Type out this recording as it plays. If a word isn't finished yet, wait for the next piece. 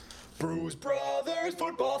Bruise Brothers,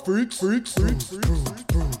 football freaks. Winners!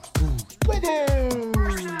 Winners!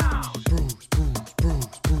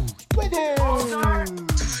 All-star!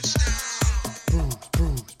 Touchdown!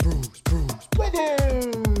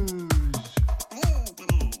 Winners!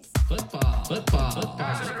 Football.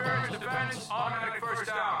 Defense, automatic first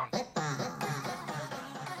down.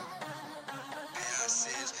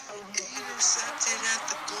 Passes intercepted at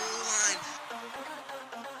the goal line.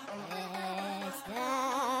 It's the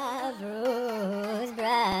Bruise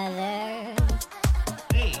Brothers.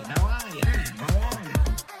 Hey, how are you?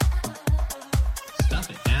 Stuff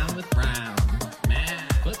it down with Brown. Man,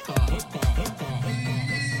 football.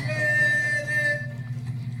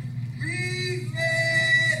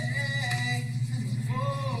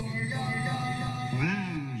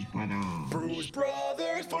 Bruise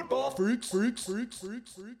Brothers, football freaks.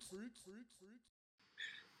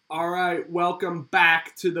 All right, welcome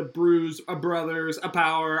back to the Bruise Brothers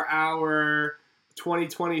Power Hour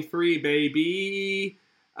 2023, baby.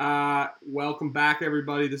 Welcome back,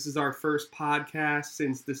 everybody. This is our first podcast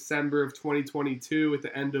since December of 2022 at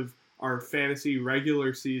the end of our fantasy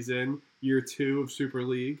regular season, year 2 of Super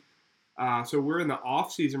League. So we're in the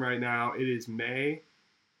off season right now. It is May,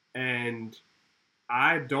 and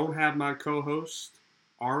I don't have my co-host,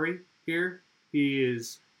 Ari, here. He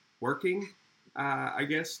is working, I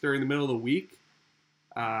guess, during the middle of the week.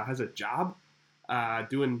 Has a job,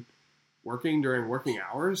 working during working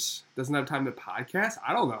hours. Doesn't have time to podcast.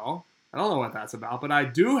 I don't know what that's about. But I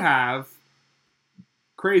do have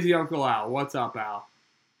Crazy Uncle Al. What's up, Al?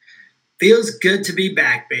 Feels good to be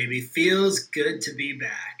back, baby. Feels good to be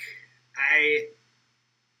back.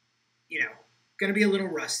 Gonna be a little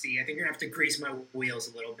rusty. I think you're gonna have to grease my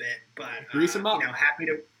wheels a little bit, but Grease them up.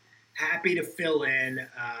 Happy to fill in.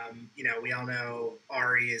 We all know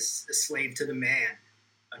Ari is a slave to the man,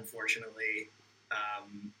 unfortunately.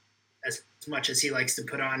 As much as he likes to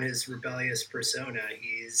put on his rebellious persona,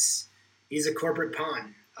 he's a corporate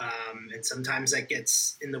pawn, and sometimes that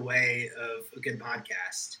gets in the way of a good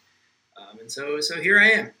podcast. And so here I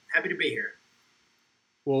am, happy to be here.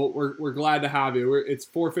 Well, we're glad to have you. It's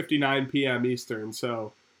 4:59 p.m. Eastern,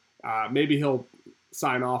 so maybe he'll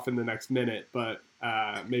sign off in the next minute, but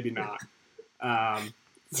maybe not.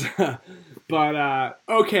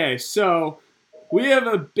 Okay, so we have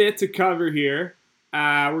a bit to cover here.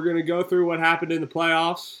 We're going to go through what happened in the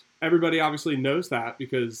playoffs. Everybody obviously knows that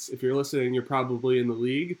because if you're listening, you're probably in the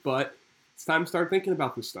league, but it's time to start thinking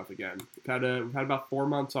about this stuff again. We've had about 4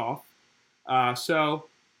 months off. So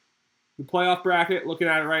the playoff bracket, looking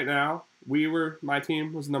at it right now, my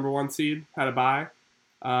team was number 1 seed, had a bye.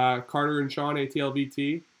 Carter and Sean,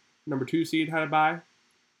 ATLVT, number 2 seed, had a bye.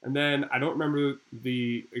 And then I don't remember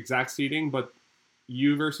the exact seeding, but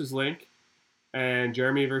you versus Link and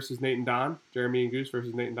Jeremy versus Nate and Don. Jeremy and Goose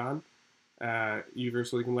versus Nate and Don. You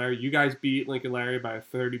versus Link and Larry. You guys beat Link and Larry by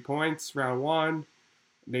 30 points round 1.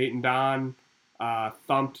 Nate and Don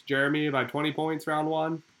thumped Jeremy by 20 points round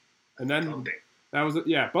 1. And then Thumping. that was,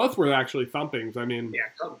 both were actually thumpings. I mean,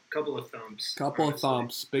 Couple of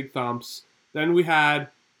thumps. Big thumps. Then we had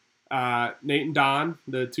Nate and Don,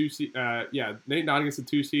 the 2 seed. Nate and Don against the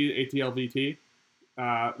 2 seed ATLVT.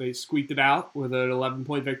 They squeaked it out with an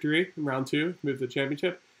 11-point victory in round 2, moved to the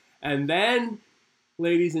championship. And then,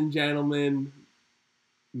 ladies and gentlemen,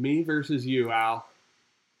 me versus you, Al.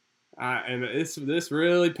 And this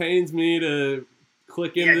really pains me to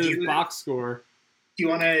click into this box score. Do you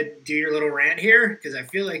want to do your little rant here? Because I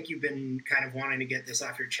feel like you've been kind of wanting to get this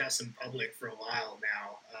off your chest in public for a while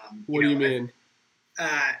now. What do you mean?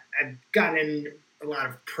 I've gotten in a lot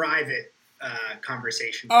of private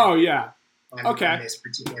conversation. Oh, yeah. On this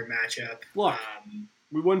particular matchup. Look,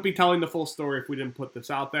 we wouldn't be telling the full story if we didn't put this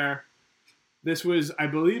out there. This was, I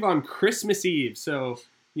believe, on Christmas Eve. So,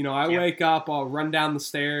 wake up, I'll run down the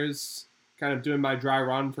stairs, kind of doing my dry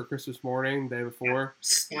run for Christmas morning, day before.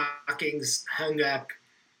 Stockings hung up.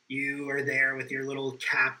 You are there with your little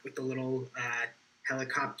cap with the little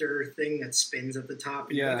helicopter thing that spins at the top.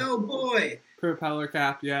 And you're like, oh boy. Propeller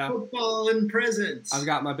cap, yeah. Football and presents. I've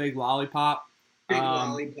got my big lollipop.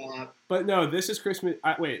 Lollipop. But no, this is Christmas.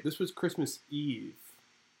 This was Christmas Eve.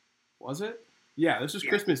 Was it? Yeah, this was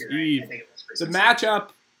Christmas Eve. I think it was Christmas the matchup,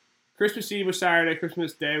 Christmas Eve was Saturday,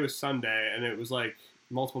 Christmas Day was Sunday, and it was like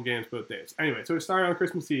multiple games both days. Anyway, so it started on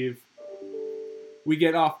Christmas Eve. We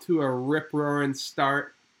get off to a rip-roaring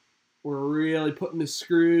start. We're really putting the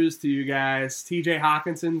screws to you guys. TJ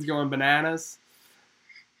Hawkinson's going bananas.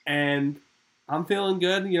 And I'm feeling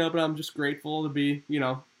good, but I'm just grateful to be,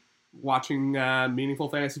 watching meaningful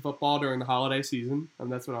fantasy football during the holiday season, and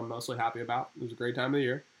that's what I'm mostly happy about. It was a great time of the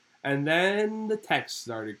year. And then the texts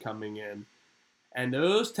started coming in, And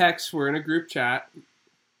those texts were in a group chat.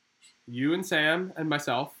 You and Sam and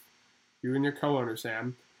myself. You and your co-owner,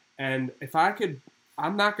 Sam. And if I could,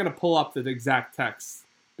 I'm not going to pull up the exact texts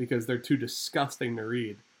because they're too disgusting to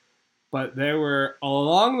read. But they were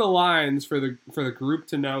along the lines for the group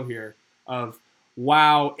to know here of,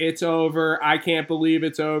 wow, it's over. I can't believe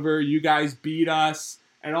it's over. You guys beat us.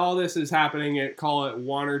 And all this is happening at, call it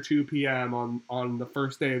 1 or 2 p.m. on the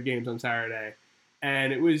first day of games on Saturday.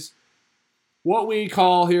 And it was what we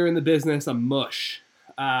call here in the business a mush.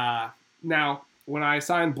 Now, when I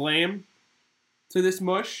assigned blame to this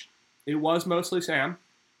mush, it was mostly Sam.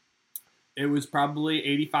 It was probably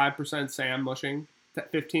 85% Sam mushing,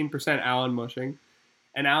 15% Alan mushing.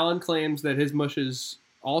 And Alan claims that his mushes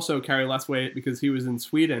also carry less weight because he was in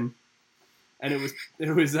Sweden. And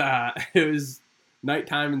it was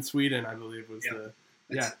nighttime in Sweden, I believe was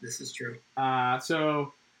This is true.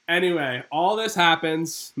 So anyway, all this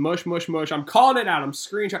happens. Mush, mush, mush. I'm calling it out. I'm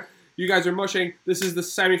screenshot. You guys are mushing. This is the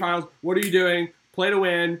semifinals. What are you doing? Play to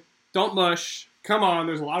win. Don't mush. Come on.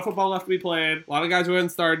 There's a lot of football left to be played. A lot of guys who haven't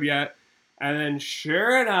started yet. And then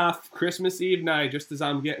sure enough, Christmas Eve night, just as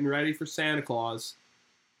I'm getting ready for Santa Claus,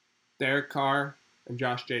 Derek Carr and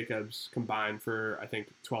Josh Jacobs combined for, I think,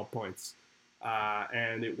 12 points.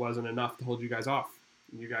 And it wasn't enough to hold you guys off.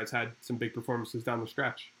 You guys had some big performances down the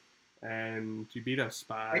stretch. And you beat us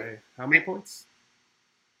by how many points?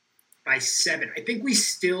 By 7. I think we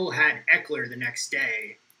still had Eckler the next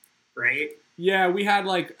day, right? Yeah, we had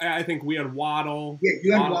I think we had Waddle. Yeah,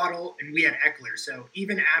 you had Waddle and we had Eckler. So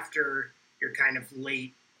even after your kind of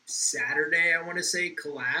late Saturday, I want to say,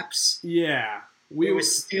 collapse. Yeah. There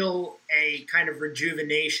was still a kind of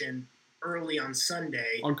rejuvenation early on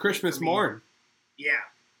Sunday. On Christmas morning. Yeah,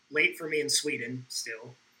 late for me in Sweden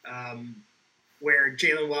still, where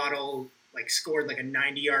Jalen Waddle scored a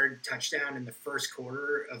 90-yard touchdown in the first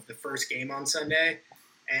quarter of the first game on Sunday,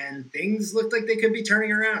 and things looked like they could be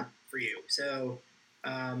turning around for you. So,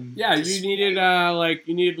 you needed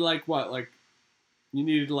you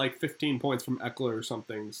needed 15 points from Eckler or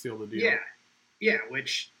something to seal the deal. Yeah,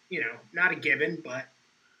 which not a given, but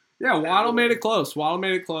yeah, Waddle made it close.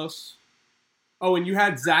 Oh, and you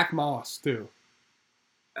had Zach Moss too.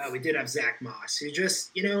 We did have Zach Moss, who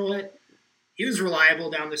just, he was reliable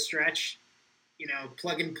down the stretch,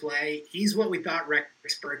 plug and play. He's what we thought Rex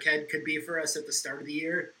Burkhead could be for us at the start of the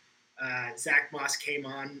year. Zach Moss came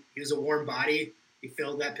on. He was a warm body. He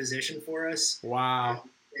filled that position for us. Wow.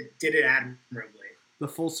 It did it admirably. The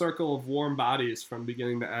full circle of warm bodies from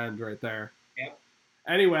beginning to end right there. Yep.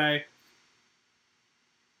 Anyway,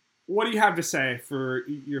 what do you have to say for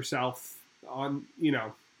yourself on,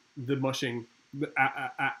 the mushing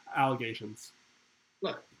allegations?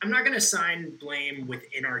 Look, I'm not going to assign blame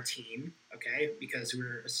within our team, okay, because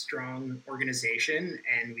we're a strong organization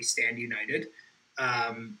and we stand united.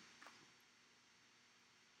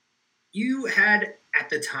 You had, at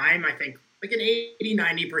the time, I think, an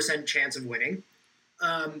 80-90% chance of winning.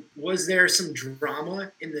 Was there some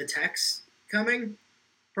drama in the text coming?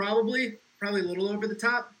 Probably a little over the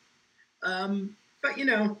top. But,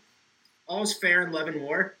 all's fair in love and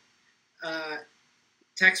war.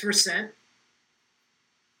 Texts were sent,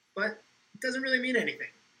 but it doesn't really mean anything.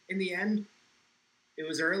 In the end, it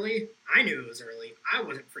was early. I knew it was early. I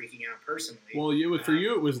wasn't freaking out personally. Well, for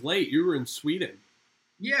you, it was late. You were in Sweden.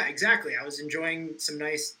 Yeah, exactly. I was enjoying some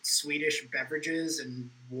nice Swedish beverages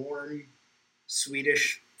and warm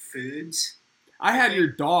Swedish foods. I had your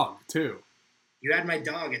dog, too. You had my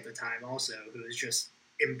dog at the time also, who was just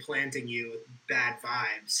implanting you with bad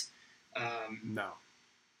vibes. No.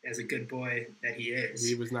 As a good boy that he is.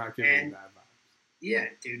 He was not giving bad vibes. Yeah,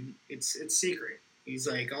 dude, it's secret. He's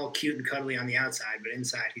all cute and cuddly on the outside, but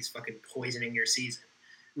inside he's fucking poisoning your season.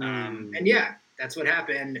 And yeah, that's what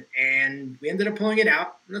happened. And we ended up pulling it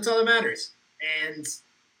out, and that's all that matters. And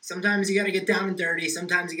sometimes you got to get down and dirty.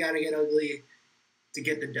 Sometimes you got to get ugly to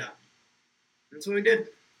get the dub. That's what we did.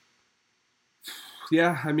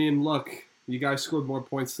 Yeah, I mean, look, you guys scored more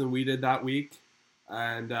points than we did that week.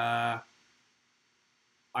 And I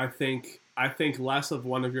think less of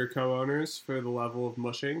one of your co-owners for the level of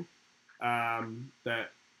mushing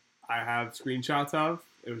that I have screenshots of.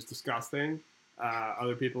 It was disgusting.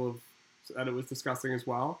 Other people have said it was disgusting as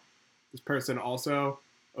well. This person also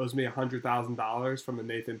owes me $100,000 from a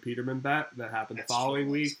Nathan Peterman bet that happened the following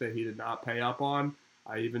week that he did not pay up on.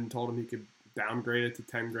 I even told him he could downgrade it to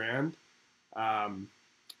 $10,000.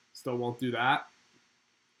 Still won't do that.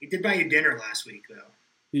 He did buy you dinner last week, though.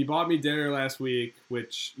 He bought me dinner last week,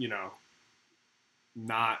 which,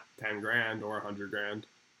 not $10,000 or $100,000.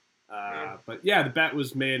 But yeah, the bet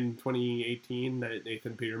was made in 2018 that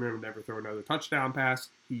Nathan Peterman would never throw another touchdown pass.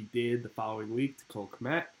 He did the following week to Cole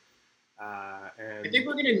Kmet. And I think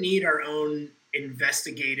we're going to need our own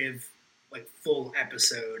investigative, like, full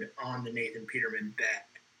episode on the Nathan Peterman bet,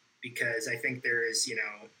 because I think there's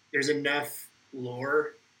enough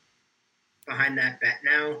lore behind that bet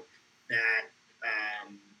now that,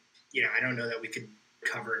 I don't know that we could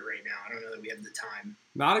cover it right now. I don't know that we have the time.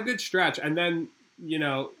 Not a good stretch. And then,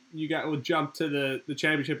 we'll jump to the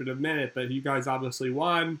championship in a minute, but you guys obviously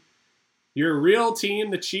won. Your real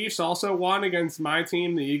team, the Chiefs, also won against my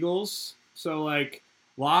team, the Eagles. So, a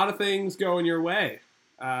lot of things going your way.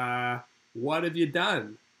 What have you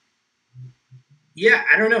done? Yeah,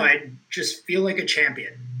 I don't know. I just feel like a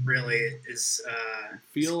champion, really.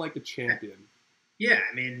 Feel like a champion. Yeah,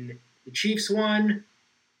 I mean, the Chiefs won.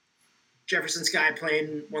 Jefferson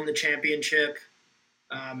Skyplane won the championship.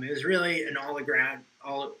 It was really an all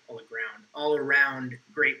around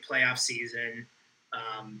great playoff season.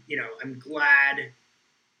 I'm glad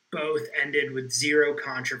both ended with zero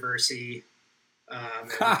controversy. And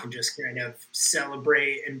we can just kind of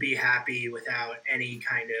celebrate and be happy without any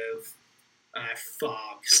kind of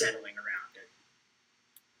fog settling around it.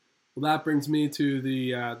 Well, that brings me to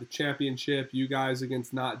the championship. You guys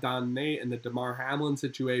against Not Don Nate and the DeMar Hamlin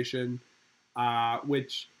situation,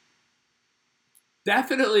 which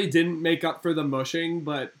definitely didn't make up for the mushing,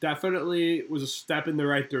 but definitely was a step in the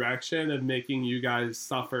right direction of making you guys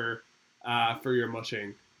suffer for your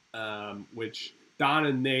mushing, which Don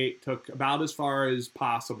and Nate took about as far as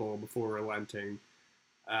possible before relenting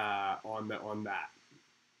on that.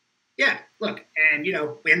 Yeah, look, and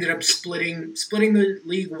we ended up splitting the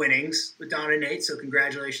league winnings with Don and Nate, so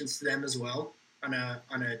congratulations to them as well on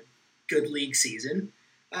a good league season.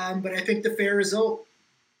 But I think the fair result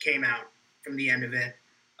came out from the end of it.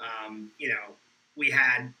 We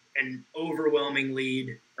had an overwhelming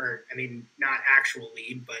lead, not actual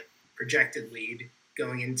lead, but projected lead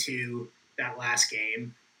going into that last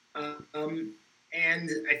game. And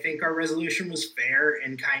I think our resolution was fair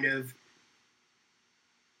and kind of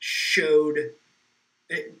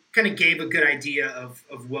gave a good idea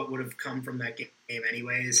of what would have come from that game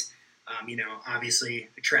anyways. Obviously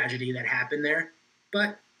a tragedy that happened there,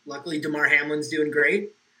 but luckily DeMar Hamlin's doing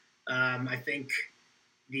great. I think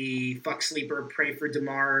the Fuck Sleeper Pray for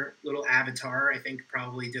DeMar little avatar, I think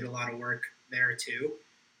probably did a lot of work there too.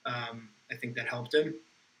 I think that helped him.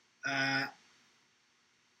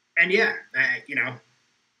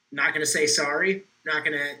 Not going to say sorry, not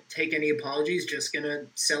going to take any apologies, just going to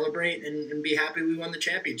celebrate and be happy we won the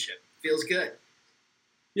championship. Feels good.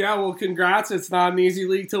 Yeah, well, congrats. It's not an easy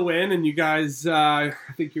league to win, and you guys, I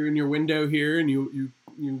think you're in your window here, and you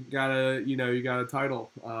got a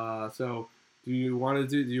title. So do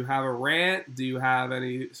you have a rant? Do you have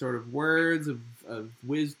any sort of words of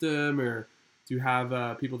wisdom, or do you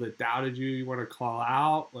have people that doubted you want to call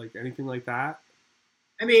out, like anything like that?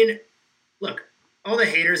 I mean, look, all the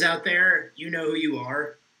haters out there, you know who you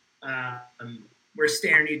are. We're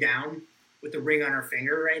staring you down with the ring on our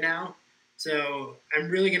finger right now. So I'm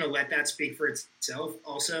really going to let that speak for itself.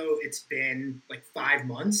 Also, it's been like 5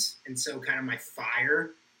 months, and so kind of my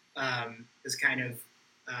fire is kind of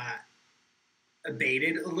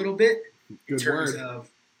abated a little bit in terms of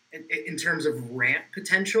rant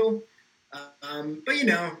potential. But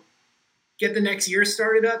get the next year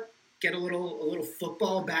started up, get a little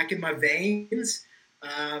football back in my veins,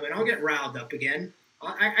 and I'll get riled up again.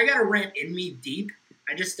 I got a rant in me deep.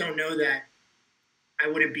 I just don't know that I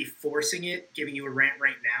wouldn't be forcing it, giving you a rant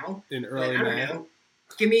right now. In early May. I don't know.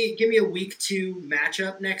 Give me a week 2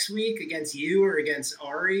 matchup next week against you or against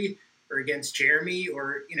Ari or against Jeremy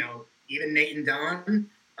or, even Nate and Don.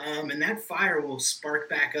 And that fire will spark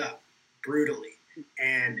back up brutally.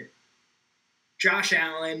 And Josh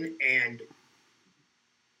Allen and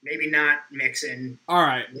maybe not Mixon. All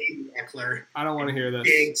right. Maybe Eckler. I don't want to hear this.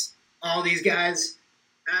 Diggs, all these guys,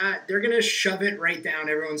 they're going to shove it right down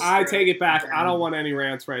everyone's throat. I take it back. I don't want any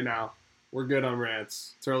rants right now. We're good on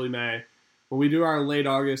rants. It's early May. When we do our late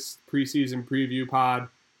August preseason preview pod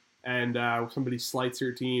and somebody slights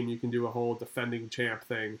your team, you can do a whole defending champ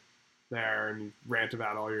thing there and rant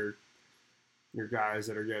about all your guys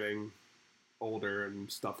that are getting older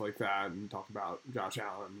and stuff like that and talk about Josh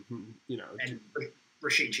Allen, And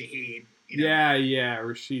Rashid Shaheed. Yeah,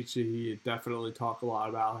 Rashid Shaheed. Definitely talk a lot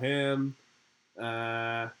about him.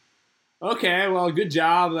 Okay, well, good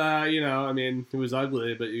job. It was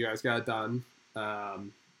ugly, but you guys got it done. I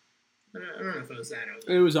don't know if it was that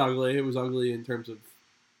ugly. It was ugly. It was ugly in terms of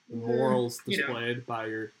the morals displayed by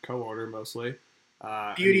your co-owner mostly.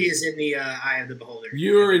 Beauty is in the eye of the beholder.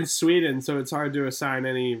 You're in Sweden, so it's hard to assign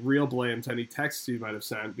any real blame to any texts you might have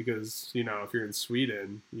sent because, if you're in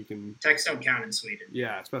Sweden, you can... Texts don't count in Sweden.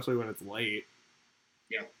 Yeah, especially when it's late.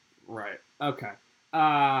 Yeah. Right. Okay.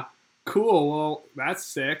 Cool. Well, that's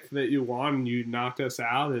sick that you won and you knocked us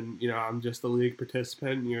out, and, I'm just a league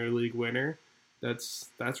participant and you're a league winner.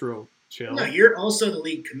 That's real chill. No, you're also the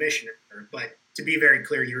league commissioner, but... To be very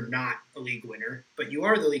clear, you're not a league winner, but you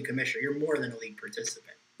are the league commissioner. You're more than a league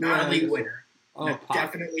participant, not a league winner. Oh, no,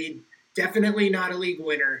 definitely not a league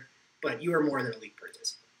winner, but you are more than a league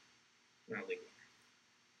participant, not a league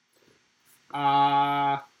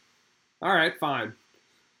winner. All right, fine.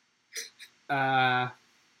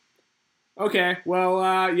 Okay,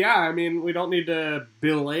 well, yeah. I mean, we don't need to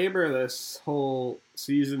belabor this whole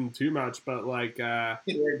season too much, but like, good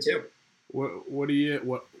word too. What'd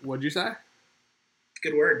you say?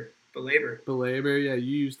 Good word. Belabor. Belabor, yeah,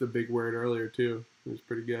 you used the big word earlier, too. It was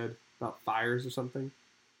pretty good. About fires or something.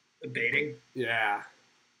 Abating? Yeah.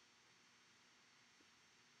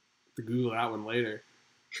 To Google that one later.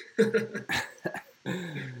 I hope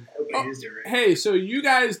I used it right. Hey, so you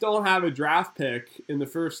guys don't have a draft pick in the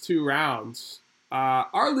first 2 rounds.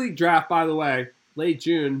 Our league draft, by the way, late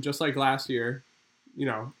June, just like last year.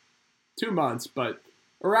 2 months, but...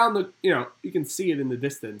 around the, you can see it in the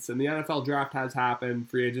distance. And the NFL draft has happened.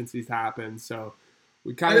 Free agency's happened. So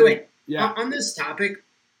we kind of... By the way, yeah. On this topic,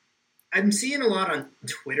 I'm seeing a lot on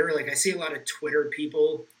Twitter. Like, I see a lot of Twitter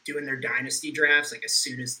people doing their dynasty drafts, like, as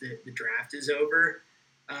soon as the draft is over.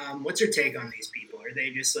 What's your take on these people? Are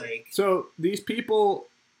they just, like... So these people,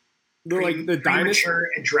 they're like the dynasty...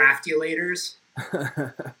 and draftulators?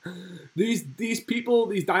 These people,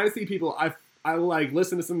 these dynasty people, I like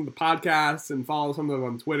listen to some of the podcasts and follow some of them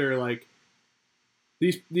on Twitter. Like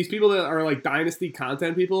these people that are like dynasty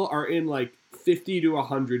content people are in like 50 to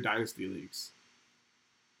 100 dynasty leagues.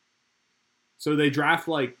 So they draft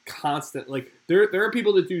like constant. Like there are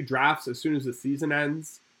people that do drafts as soon as the season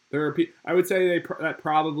ends. There are I would say that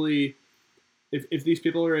probably if these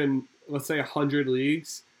people are in, let's say, 100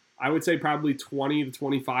 leagues, I would say probably 20 to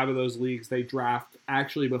 25 of those leagues they draft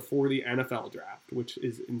actually before the NFL draft, which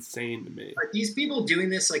is insane to me. Are these people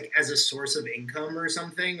doing this like as a source of income or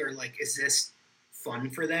something, or like is this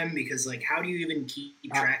fun for them? Because like, how do you even keep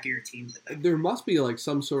track of your teams? There must be like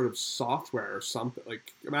some sort of software or something.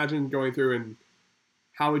 Like, imagine going through and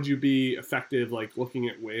how would you be effective like looking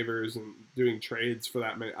at waivers and doing trades for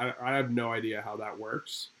that many? I have no idea how that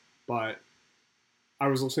works, but I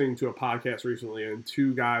was listening to a podcast recently, and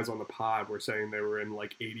 2 guys on the pod were saying they were in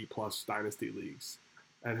like 80+ dynasty leagues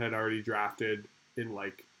and had already drafted in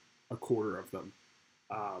like a quarter of them.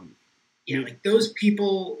 Like those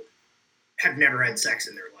people have never had sex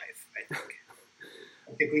in their life, I think.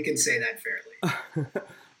 I think we can say that fairly.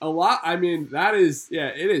 A lot. I mean, that is, yeah,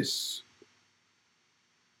 it is.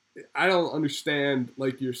 I don't understand,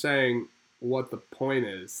 like you're saying, what the point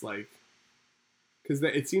is. Like, because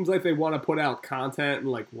it seems like they want to put out content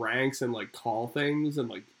and like ranks and like call things and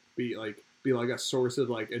like be like a source of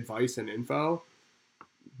like advice and info,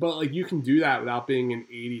 but like you can do that without being an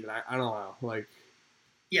 80. I don't know, like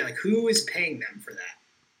like who is paying them for that?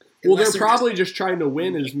 Well, they're probably just trying to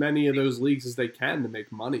win as many of those leagues as they can to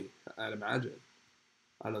make money. I'd imagine.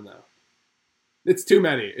 I don't know. It's too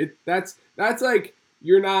many. That's like.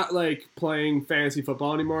 You're not, like, playing fantasy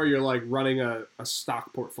football anymore. You're, like, running a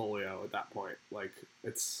stock portfolio at that point. Like,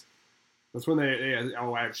 that's when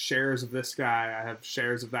I have shares of this guy. I have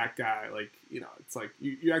shares of that guy. Like, it's like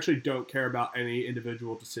you actually don't care about any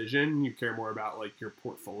individual decision. You care more about, like, your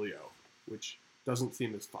portfolio, which doesn't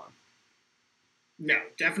seem as fun. No,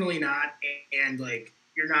 definitely not. And, like,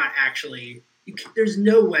 you're not actually – there's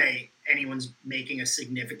no way anyone's making a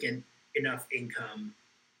significant enough income,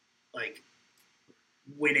 like –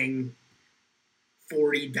 winning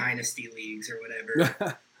 40 dynasty leagues or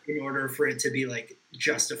whatever in order for it to be like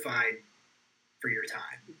justified for your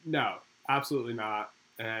time. No, absolutely not.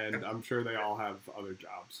 And I'm sure they all have other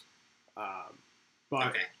jobs. But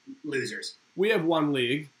okay, losers. We have one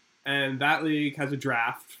league, and that league has a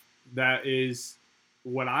draft that is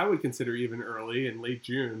what I would consider even early in late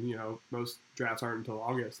June. Most drafts aren't until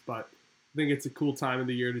August, but I think it's a cool time of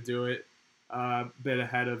the year to do it. A bit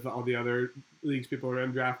ahead of all the other leagues people are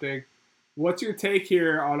drafting. What's your take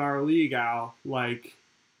here on our league, Al? Like,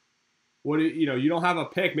 what you don't have a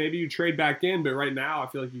pick. Maybe you trade back in, but right now I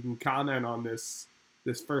feel like you can comment on this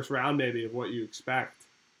first round maybe of what you expect.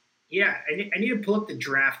 Yeah, I need to pull up the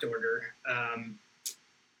draft order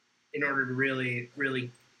in order to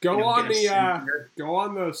really go on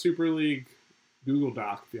the Super League Google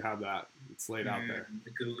Doc if you have that. It's laid out there.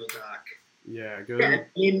 The Google Doc. Yeah,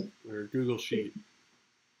 or Google Sheet.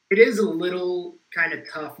 it is a little kind of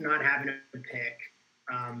tough not having a pick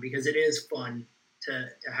because it is fun to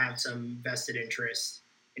have some vested interest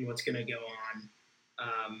in what's going to go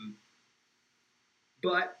on.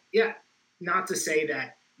 But yeah, not to say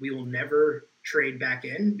that we will never trade back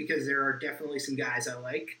in, because there are definitely some guys I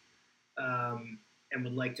like and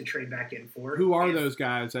would like to trade back in for. Who are those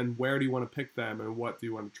guys, and where do you want to pick them, and what do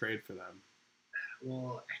you want to trade for them?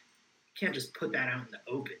 Well, I can't just put that out in the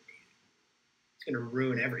open, dude. It's going to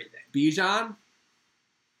ruin everything. Bijan?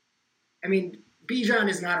 I mean, Bijan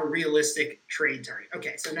is not a realistic trade target.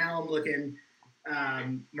 Okay, so now I'm looking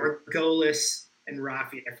Margolis and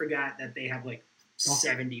Rafi. I forgot that they have like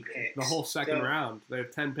 70 picks. The whole second round. They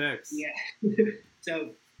have 10 picks. Yeah.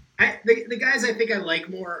 So the guys I think I like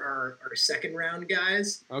more are second round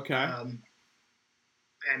guys. Okay.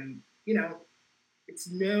 And, you know, it's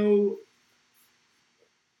no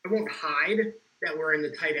 – I won't hide that we're in the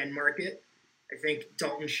tight end market. I think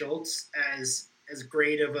Dalton Schultz, as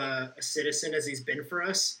great of a citizen as he's been for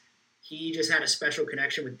us, he just had a special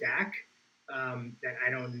connection with Dak that I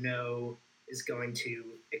don't know is going to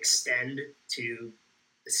extend to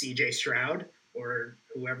CJ Stroud or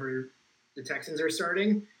whoever the Texans are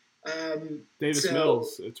starting. Davis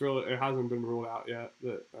Mills. It hasn't been ruled out yet.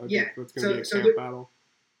 I think that's going to be a camp battle.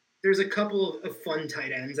 There's a couple of fun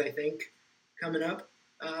tight ends, I think, coming up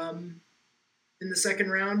in the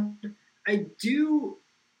second round. I do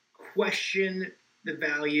question the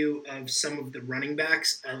value of some of the running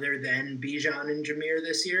backs other than Bijan and Jameer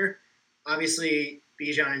this year. Obviously,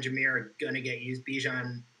 Bijan and Jameer are going to get used.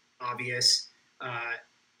 Bijan, obvious.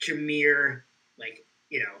 Jameer,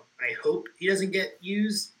 I hope he doesn't get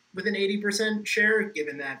used with an 80% share,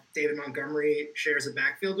 given that David Montgomery shares a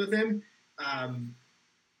backfield with him.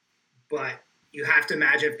 But you have to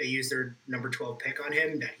imagine if they use their number 12 pick on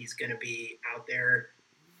him, that he's going to be out there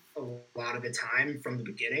a lot of the time from the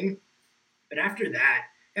beginning. But after that,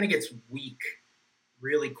 it kind of gets weak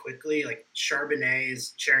really quickly. Like Charbonnet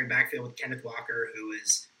is sharing backfield with Kenneth Walker, who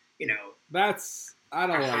is, I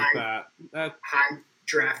don't like that. High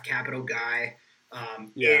draft capital guy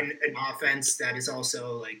in an offense that is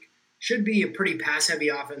also should be a pretty pass heavy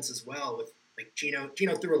offense as well. With Gino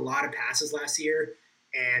threw a lot of passes last year,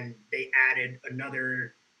 and they added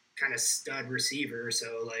another kind of stud receiver.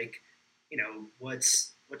 So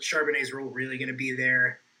what's Charbonnet's role really going to be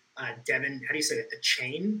there? Devin, how do you say it?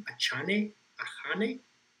 Achane?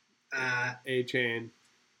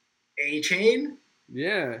 A-Chain?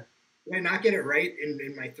 Yeah. Did I not get it right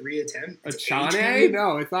in my 3 attempts? Achane?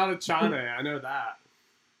 No, it's not Achane. I know that.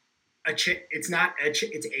 It's not it's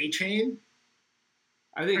A-Chain?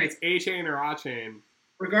 I think it's A-Chain or A-Chain.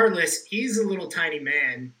 Regardless, he's a little tiny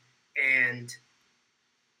man, and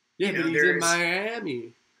but he's in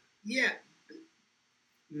Miami. Yeah.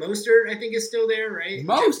 Mostert, I think, is still there, right?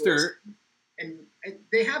 Mostert? And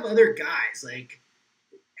they have other guys.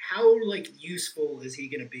 How, useful is he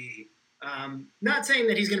going to be? Not saying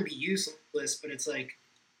that he's going to be useless, but it's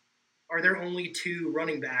are there only 2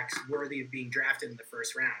 running backs worthy of being drafted in the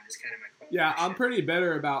first round is kind of my question. Yeah, I'm pretty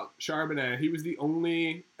bitter about Charbonnet. He was the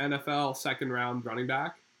only NFL second-round running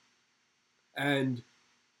back. And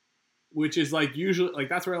which is usually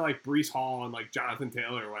that's where Breece Hall and Jonathan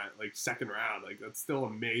Taylor went second round. That's still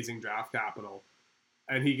amazing draft capital,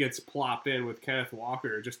 and he gets plopped in with Kenneth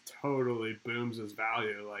Walker. It just totally booms his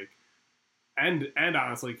value. And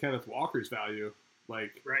honestly, Kenneth Walker's value.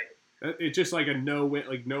 Right. It's just a no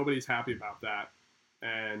win. Nobody's happy about that,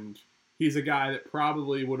 and he's a guy that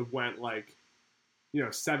probably would have went 7th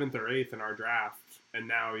or 8th in our draft, and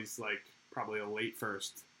now he's probably a late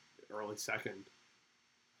first, early second.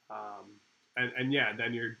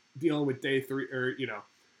 Then you're dealing with day 3 or,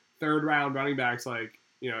 third round running backs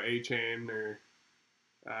A-Chain or,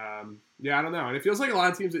 I don't know. And it feels like a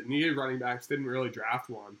lot of teams that needed running backs didn't really draft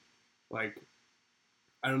one. I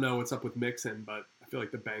don't know what's up with Mixon, but I feel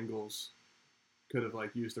like the Bengals could have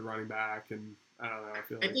used a running back, and I don't know.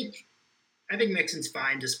 I think Mixon's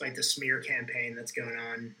fine despite the smear campaign that's going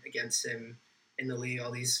on against him in the league.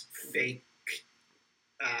 All these fake,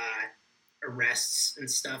 arrests and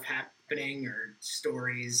stuff happening, or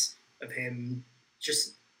stories of him.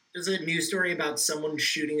 There's a news story about someone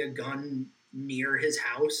shooting a gun near his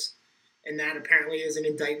house, and that apparently is an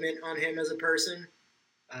indictment on him as a person.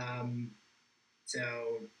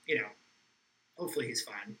 Hopefully he's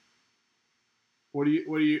fine.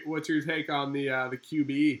 What's your take on the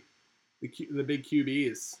QB, the big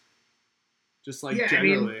QBs? Just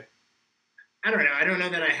generally. I don't know. I don't know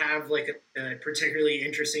that I have a particularly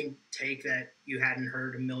interesting take that you hadn't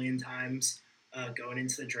heard a million times going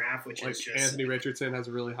into the draft, which is just Anthony Richardson has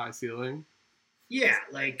a really high ceiling. Yeah,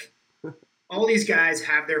 all these guys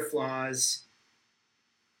have their flaws.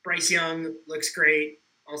 Bryce Young looks great,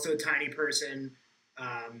 also a tiny person.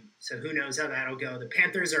 So who knows how that'll go. The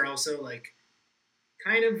Panthers are also like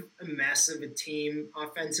kind of a mess of a team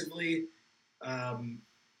offensively.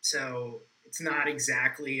 So it's not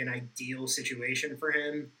exactly an ideal situation for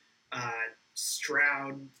him.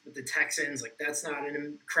 Stroud with the Texans, like that's not an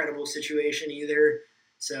incredible situation either.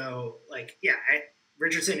 So like, yeah,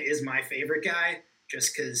 Richardson is my favorite guy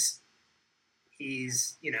just because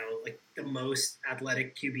he's, like the most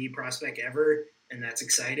athletic QB prospect ever, and that's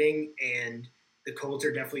exciting. And the Colts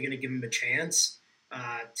are definitely going to give him a chance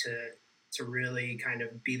to really kind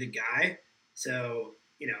of be the guy. So,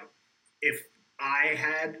 if I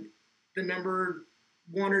had the number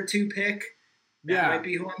 1 or 2 pick, that might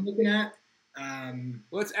be who I'm looking at.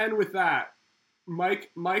 Let's end with that.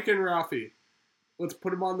 Mike and Ralphie. Let's put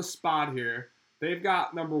them on the spot here. They've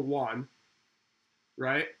got number 1,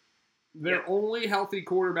 right? Their only healthy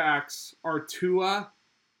quarterbacks are Tua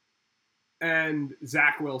and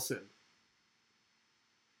Zach Wilson.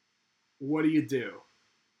 What do you do?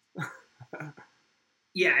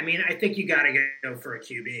 Yeah, I mean, I think you got to go for a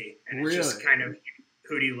QB. And it's just kind of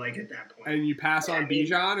who do you like at that point? And you pass on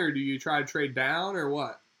Bijan, or do you try to trade down, or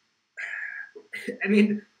what? I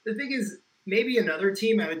mean, the thing is, maybe another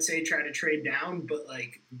team I would say try to trade down, but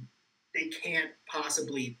like they can't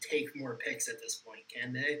possibly take more picks at this point,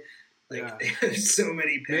 can they? Like they have so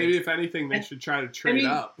many picks. Maybe if anything, they should try to trade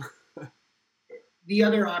up. The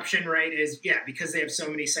other option, right, is because they have so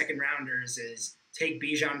many second rounders, is take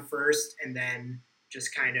Bijan first and then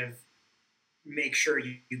just kind of make sure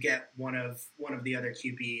you get one of the other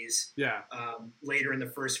QBs. Yeah. Later in the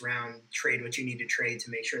first round, trade what you need to trade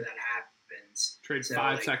to make sure that happens. Trade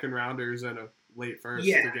 5 second rounders and a late first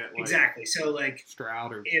to get exactly. So like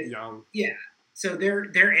Stroud or Young. Yeah. So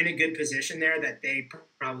they're in a good position there that they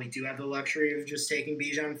probably do have the luxury of just taking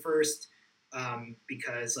Bijan first,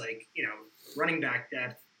 because running back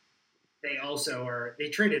depth. They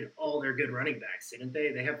traded all their good running backs, didn't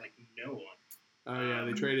they? They have like no one. Oh yeah,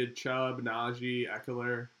 they traded Chubb, Najee,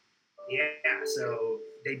 Eckler. Yeah, so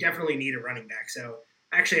they definitely need a running back. So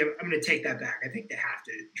actually, I'm going to take that back. I think they have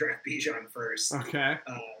to draft Bijan first. Okay.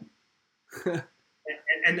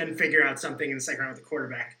 And then figure out something in the second round with the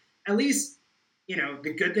quarterback. At least,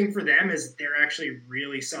 the good thing for them is they're actually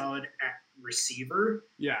really solid at receiver.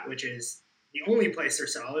 Yeah. Which is the only place they're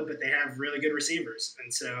solid, but they have really good receivers.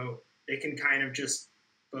 And so they can kind of just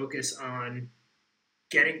focus on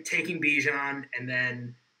taking Bijan and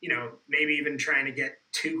then, maybe even trying to get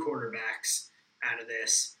 2 quarterbacks out of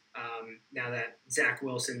this. Now that Zach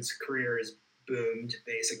Wilson's career has boomed,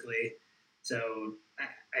 basically. So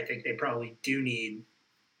I think they probably do need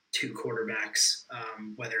 2 quarterbacks,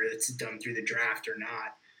 whether it's done through the draft or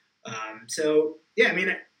not.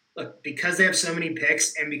 Look, because they have so many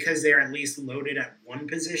picks and because they're at least loaded at one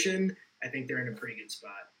position, I think they're in a pretty good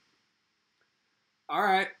spot. All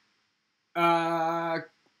right. I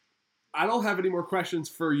don't have any more questions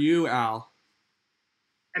for you, Al.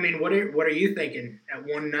 I mean, what are you thinking at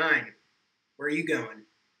 1-9? Where are you going?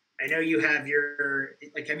 I know you have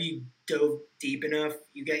have you dove deep enough?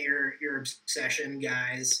 You get your obsession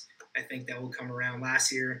guys. I think that will come around.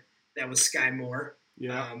 Last year, that was Sky Moore.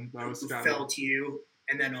 Yeah, that was Sky Moore. Fell to you.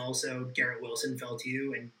 And then also Garrett Wilson fell to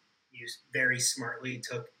you, and you very smartly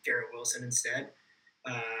took Garrett Wilson instead.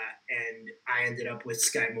 And I ended up with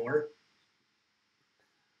Sky Moore.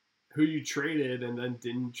 Who you traded and then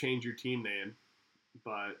didn't change your team name.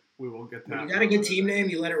 But we will get that. When you got a good team name,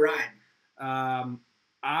 you let it ride.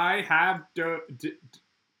 I have dove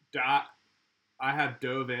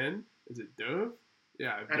in. Is it dove?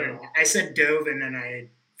 Yeah. I don't know. I said dove, and then I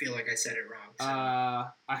feel like I said it wrong. So.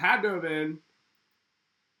 I had dove in.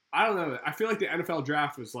 I don't know. I feel like the NFL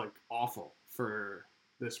draft was like awful for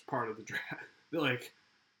this part of the draft. Like,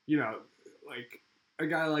 a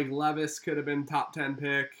guy like Levis could have been top 10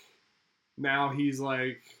 pick. Now he's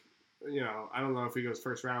like, I don't know if he goes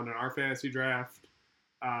first round in our fantasy draft.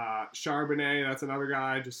 Charbonnet, that's another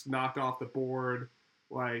guy just knocked off the board.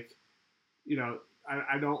 I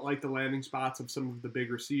don't like the landing spots of some of the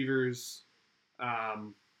big receivers.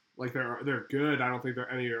 They're good. I don't think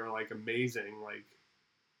any are like amazing.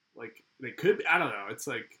 Like they could be. I don't know. It's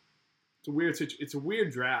like it's a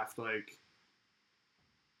weird draft. Like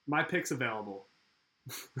my pick's available.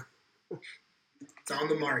 It's on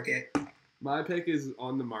the market. My pick is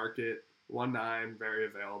on the market. 1-9, very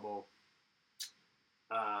available.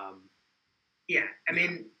 Yeah, I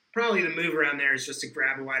mean, probably the move around there is just to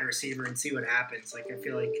grab a wide receiver and see what happens. Like, I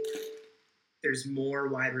feel like there's more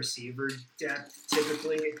wide receiver depth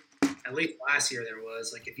typically. At least last year there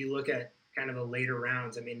was. Like, if you look at kind of the later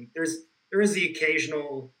rounds, I mean, there's there is the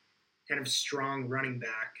occasional kind of strong running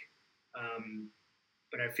back,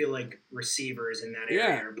 but I feel like receivers in that area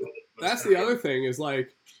Yeah, are playing most that's time. the other thing is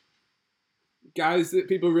like guys that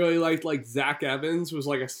people really liked, like Zach Evans was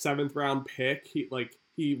like a 7th round pick.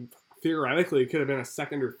 He theoretically could have been a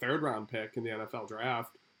 2nd or 3rd round pick in the NFL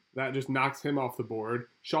draft. That just knocks him off the board.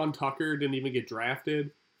 Sean Tucker didn't even get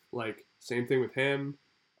drafted. Like, same thing with him.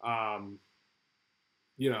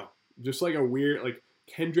 Just like a weird, like,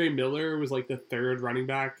 Kendre Miller was like the 3rd running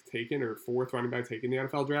back taken or 4th running back taken in the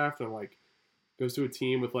NFL draft. And, like, goes to a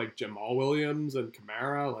team with, like, Jamal Williams and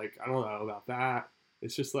Kamara. Like, I don't know about that.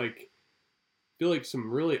 It's just, like, I feel like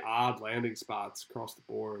some really odd landing spots across the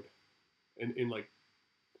board. In like,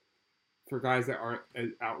 for guys that aren't as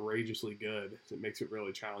outrageously good, it makes it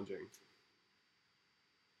really challenging.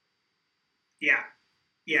 Yeah,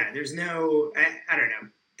 there's no, I don't know.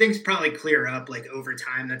 Things probably clear up like over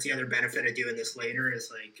time. That's the other benefit of doing this later is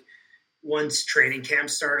like once training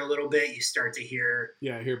camps start a little bit, you start to hear.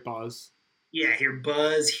 Yeah, hear buzz. Yeah, hear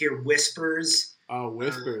buzz, hear whispers. Oh,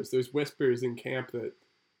 whispers. There's whispers in camp that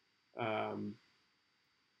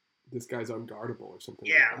this guy's unguardable or something.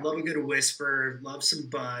 Yeah, like that. love a good whisper, love some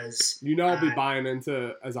buzz. You know, I'll be buying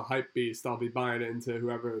into, as a hype beast, I'll be buying into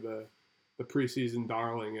whoever the preseason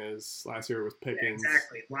darling is. Last year it was Pickens. Yeah,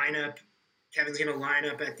 exactly. Lineup. Kevin's going to line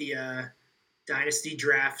up at the Dynasty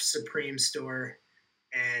Draft Supreme store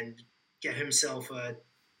and get himself a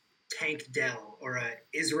Tank Dell or a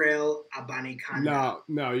Israel Abanikanda.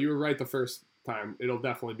 No, you were right the first time. It'll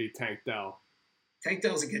definitely be Tank Dell. Tank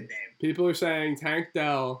Dell's a good name. People are saying Tank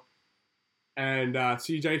Dell and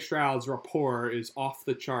CJ Stroud's rapport is off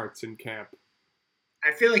the charts in camp.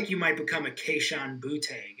 I feel like you might become a Keyshawn Butte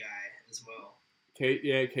guy as well.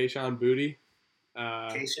 Keyshawn Booty.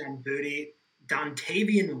 Keyshawn Booty.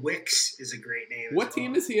 Dontavian Wicks is a great name. What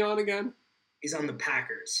team is he on again? He's on the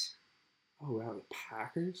Packers. Oh, wow, the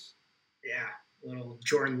Packers? Yeah, little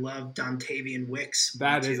Jordan Love, Dontavian Wicks.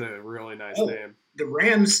 That is a really nice name. The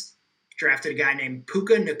Rams drafted a guy named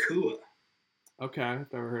Puka Nakua. Okay,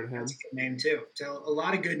 I've never heard of him. That's a good name too. So a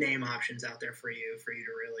lot of good name options out there for you to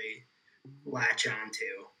really latch on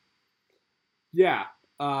to. Yeah.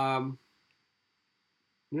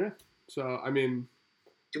 Yeah. So, I mean,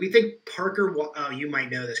 do we think Parker? Oh, you might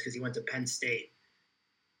know this because he went to Penn State.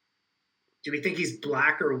 Do we think he's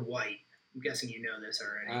black or white? I'm guessing you know this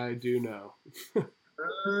already. I do know.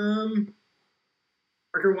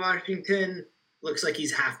 Parker Washington looks like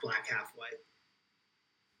he's half black, half white.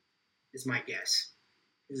 Is my guess.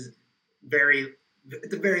 He's at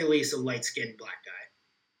the very least, a light-skinned black guy.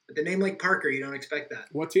 But the name like Parker, you don't expect that.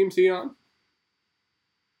 What team's he on?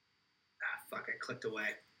 Fuck, I clicked away.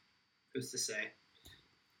 Who's to say?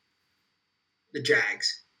 The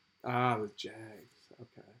Jags. Ah, the Jags.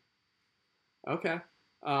 Okay.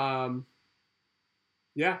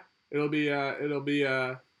 Yeah, it'll be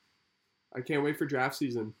I can't wait for draft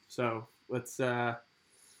season. So let's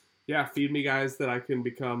feed me guys that I can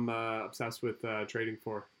become obsessed with trading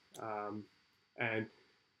for. And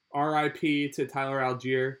RIP to Tyler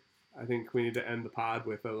Algier. I think we need to end the pod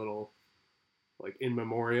with a little like in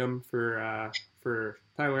memoriam for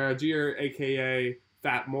Tyler Algier, aka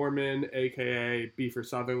Fat Mormon, aka Beefer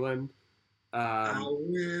Sutherland. I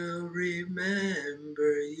will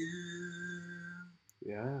remember you.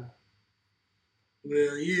 Yeah.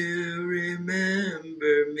 Will you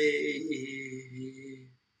remember me?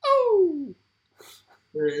 Oh.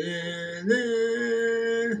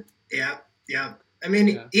 Yeah. I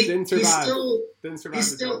mean, Didn't survive.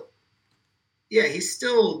 He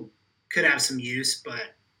still could have some use,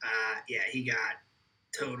 but he got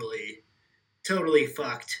totally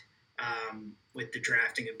fucked with the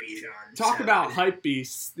drafting of Bijan. Talk about hype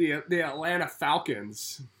beasts, the Atlanta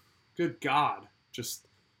Falcons. Good God. Just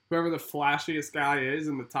whoever the flashiest guy is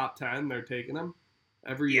in the top 10, they're taking him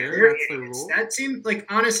every year. That's the rule. That seemed like,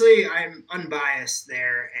 honestly, I'm unbiased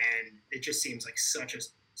there, and it just seems like such a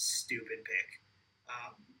stupid pick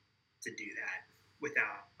to do that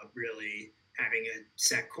without really having a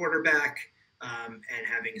set quarterback and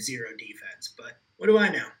having zero defense. But what do I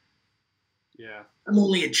know? Yeah. I'm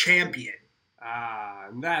only a champion.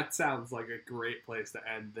 And that sounds like a great place to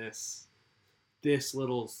end this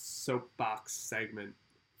little soapbox segment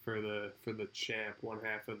for the champ, one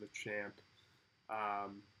half of the champ.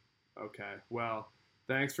 Okay. Well,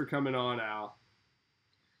 thanks for coming on, Al.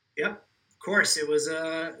 Yep. Of course. It was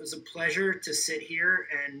a pleasure to sit here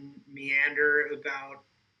and meander about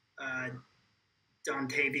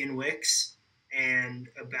Dontavian Wicks and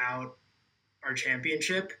about our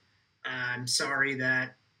championship. I'm sorry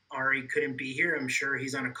that Ari couldn't be here. I'm sure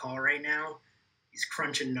he's on a call right now. He's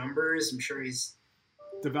crunching numbers. I'm sure he's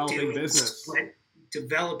Developing doing business.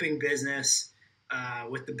 developing business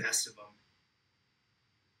with the best of them.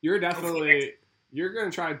 You're going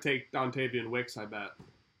to try and take Dontavian Wicks, I bet.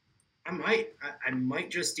 I might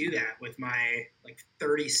just do that with my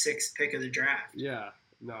 36th pick of the draft. Yeah.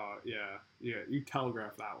 No, yeah. You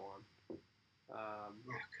telegraph that one.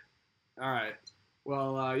 All right.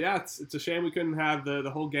 Well, it's a shame we couldn't have the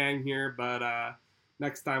whole gang here, but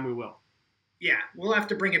next time we will. Yeah, we'll have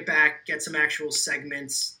to bring it back, get some actual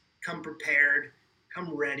segments, come prepared,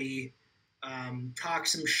 come ready, talk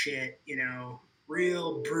some shit,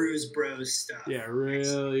 real Bruise Bros stuff. Yeah,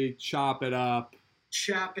 really chop it up.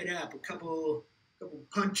 Chop it up, a couple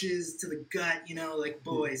punches to the gut, like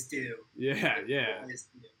boys do. Yeah. Boys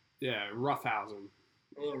do. Yeah, roughhousing.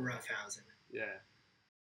 A little roughhousing. Yeah.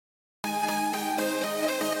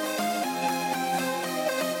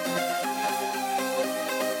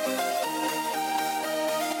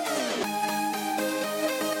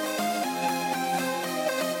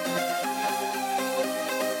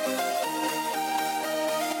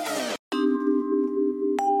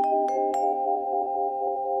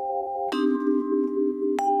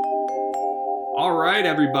 All right,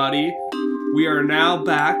 everybody. We are now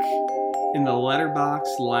back in the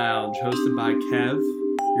Letterboxd Lounge, hosted by Kev,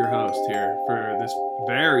 your host here, for this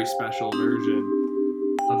very special version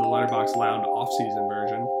of the Letterboxd Lounge off-season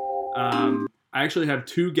version. I actually have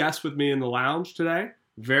two guests with me in the lounge today.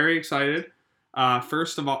 Very excited.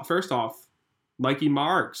 First off, Mikey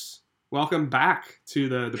Margs. Welcome back to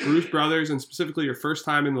the Bruce Brothers, and specifically your first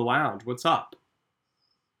time in the lounge. What's up?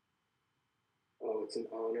 Oh, it's an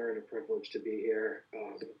honor and a privilege to be here.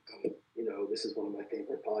 This is one of my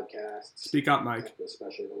favorite podcasts. Speak up, Mike.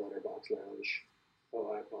 Especially the Letterboxd Lounge.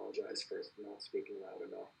 Oh, I apologize for not speaking loud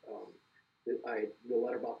enough. The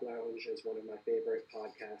Letterboxd Lounge is one of my favorite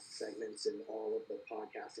podcast segments in all of the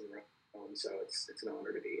podcasting realm, so it's an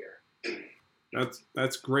honor to be here.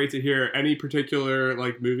 That's great to hear. Any particular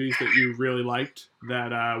movies that you really liked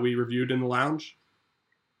that we reviewed in the lounge?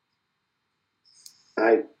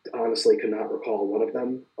 I honestly could not recall one of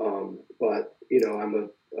them, but I'm a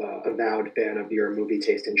avowed fan of your movie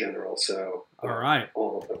taste in general, so all right,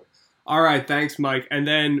 all of them. All right, thanks, Mike. And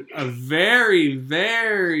then a very,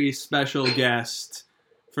 very special guest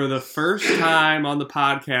for the first time on the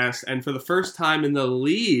podcast and for the first time in the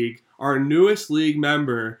league, our newest league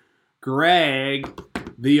member, Greg,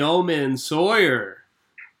 the Omen Sawyer.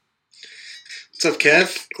 What's up,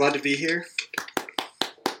 Kev? Glad to be here.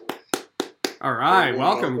 All right,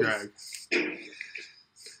 welcome, Greg.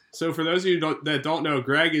 So for those of you that don't know,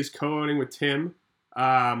 Greg is co-owning with Tim,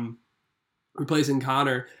 replacing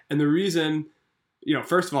Connor. And the reason,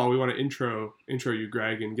 first of all, we want to intro you,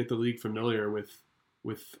 Greg, and get the league familiar with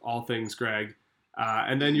all things Greg.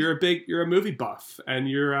 And then you're a movie buff, and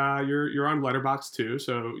you're on Letterboxd too.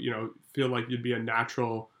 So feel like you'd be a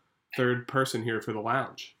natural third person here for the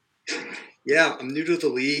lounge. Yeah, I'm new to the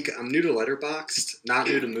league. I'm new to Letterboxd, not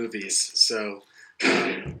new to movies. So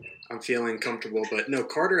I'm feeling comfortable. But no,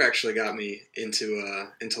 Carter actually got me into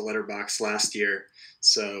Letterboxd last year.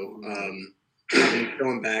 So I'm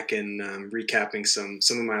going back and recapping some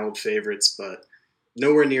of my old favorites, but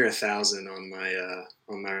nowhere near 1,000 on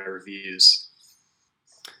my reviews.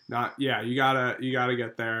 You gotta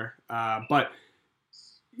get there. But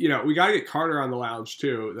we gotta get Carter on the lounge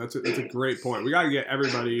too. That's a great point. We gotta get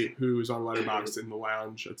everybody who's on Letterboxd in the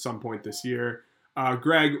lounge at some point this year.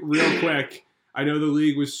 Greg, real quick, I know the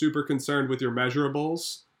league was super concerned with your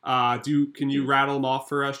measurables. Can you rattle them off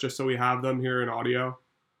for us just so we have them here in audio?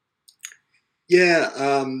 Yeah,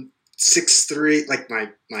 6'3", like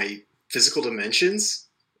my physical dimensions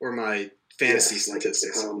or my fantasy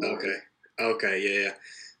statistics. Okay, yeah.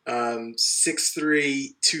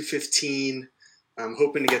 6'3", 215. I'm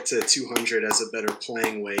hoping to get to 200 as a better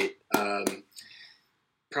playing weight.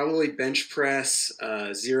 Probably bench press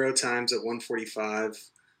 0 times at 145.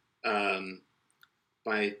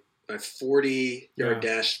 My 40-yard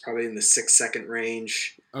dash is probably in the 6-second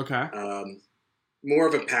range. Okay. More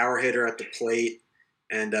of a power hitter at the plate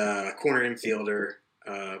and corner infielder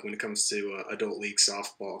when it comes to adult league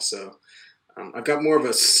softball. So I've got more of a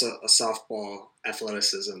softball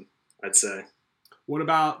athleticism, I'd say. What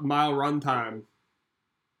about mile run time?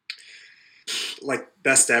 Like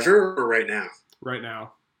best ever or right now? Right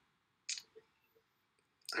now.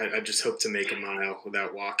 I just hope to make a mile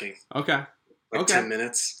without walking. Okay. 10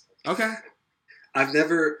 minutes. Okay.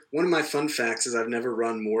 One of my fun facts is I've never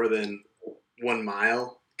run more than 1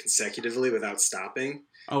 mile consecutively without stopping.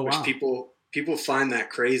 Oh, wow. Which people find that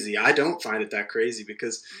crazy. I don't find it that crazy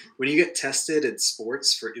because when you get tested in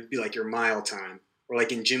sports, it'd be like your mile time, or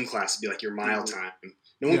like in gym class, it'd be like your mile time.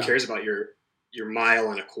 No one cares about your your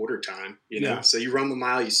mile in a quarter time, you know? Yeah. So you run the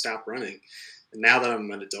mile, you stop running. And now that I'm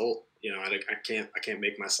an adult, you know, I can't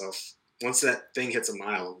make myself, once that thing hits a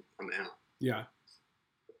mile, I'm out. Yeah.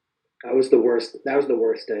 That was the worst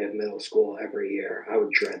day of middle school every year. I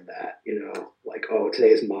would dread that, you know, like, oh,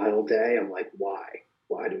 today's mile day. I'm like, why?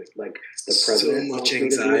 Why do it, like, the president So much wants me to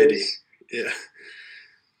do anxiety. this? Yeah.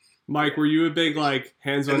 Mike, were you a big like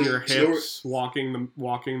hands on And your you know- hips walking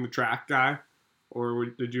the track guy, or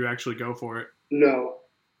did you actually go for it? No,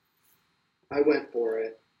 I went for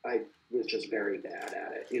it. I was just very bad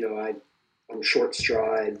at it. You know, I'm short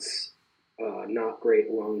strides, not great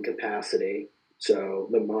lung capacity. So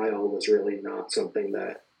the mile was really not something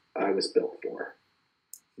that I was built for.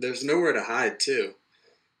 There's nowhere to hide too.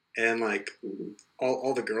 And like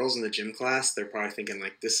all the girls in the gym class, they're probably thinking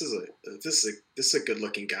like, this is a good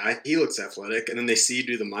looking guy. He looks athletic. And then they see you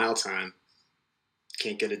do the mile time.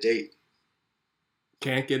 Can't get a date.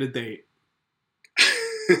 Can't get a date.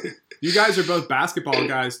 You guys are both basketball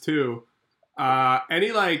guys too.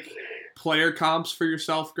 Any like player comps for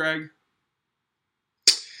yourself, Greg?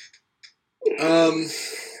 To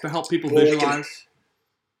help people visualize.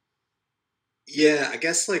 Yeah, I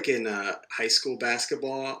guess like in high school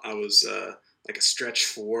basketball, I was like a stretch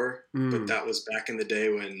four, but that was back in the day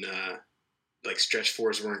when like stretch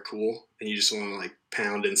fours weren't cool, and you just want to like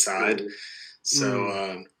pound inside.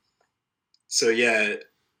 So, so yeah,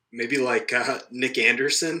 maybe like Nick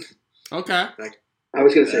Anderson. Okay. Like I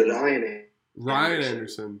was going to say Ryan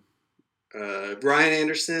Anderson. Ryan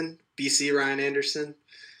Anderson, BC Ryan Anderson.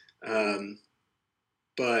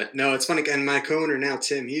 But no, it's funny. And my co-owner now,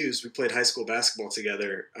 Tim Hughes, we played high school basketball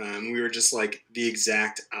together. We were just like the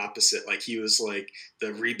exact opposite. Like he was like the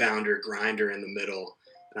rebounder, grinder in the middle,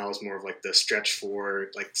 and I was more of like the stretch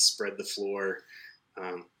four, like spread the floor.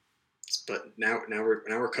 But now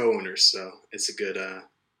we're co-owners, so it's a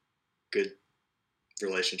good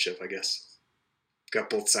relationship, I guess. Got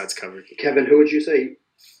both sides covered. Kevin, who would you say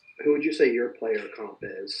your player comp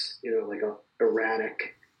is? You know, like a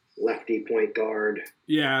erratic lefty point guard.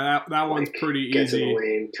 Yeah, that one's like, pretty gets easy. in the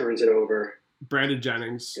lane, turns it over. Brandon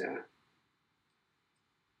Jennings. Yeah.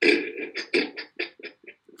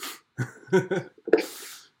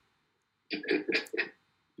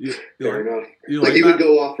 Fair enough. You like like he that? would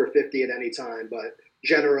go off for 50 at any time, but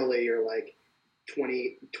generally you're like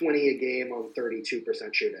 20 a game on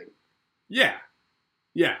 32% shooting. Yeah.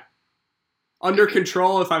 Under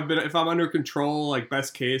control. If I'm under control, like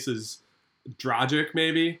best case is Dragic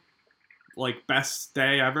maybe, like best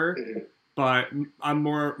day ever. Mm-hmm. But I'm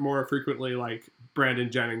more frequently like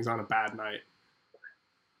Brandon Jennings on a bad night.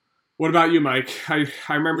 What about you, Mike? I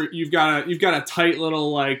remember you've got a tight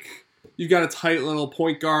little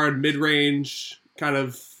point guard mid range kind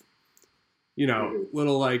of, you know,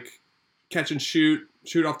 little like catch and shoot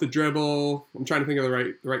off the dribble. I'm trying to think of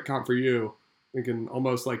the right comp for you. Thinking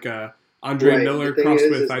almost like a Andre Miller crossed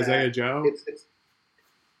with Isaiah Joe. It's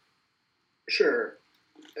sure.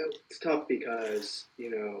 It's tough because, you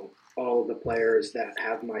know, all of the players that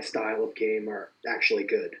have my style of game are actually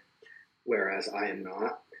good, whereas I am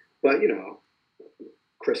not. But, you know,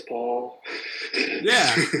 Chris Paul.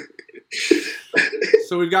 Yeah.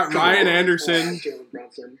 So we've got Ryan Anderson, Jalen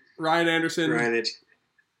Brunson.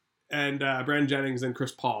 and Brandon Jennings and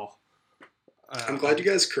Chris Paul. I'm glad you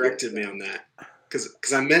guys corrected me on that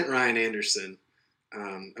because I meant Ryan Anderson.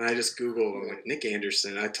 And I just Googled, I'm like, Nick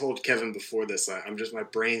Anderson. I told Kevin before this, my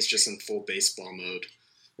brain's just in full baseball mode.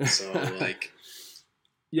 So, like,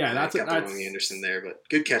 yeah, that's the wrong Anderson there, but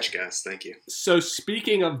good catch, guys. Thank you. So,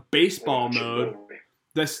 speaking of baseball mode,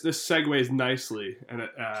 this segues nicely and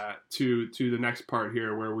to the next part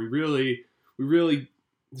here, where we really,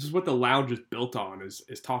 this is what the lounge is built on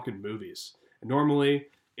is talking movies. And normally,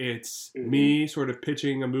 it's me sort of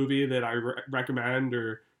pitching a movie that I recommend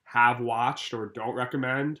or have watched or don't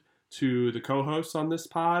recommend to the co-hosts on this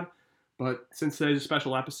pod. But since today's a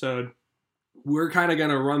special episode, we're kind of going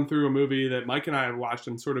to run through a movie that Mike and I have watched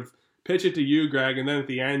and sort of pitch it to you, Greg. And then at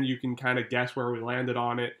the end, you can kind of guess where we landed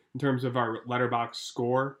on it in terms of our Letterboxd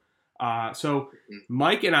score. So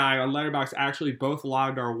Mike and I on Letterboxd actually both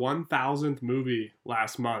logged our 1,000th movie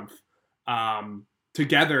last month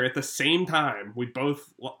together at the same time. We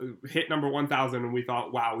both hit number 1,000 and we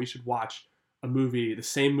thought, wow, we should watch a movie, the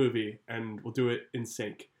same movie, and we'll do it in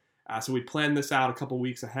sync. So we planned this out a couple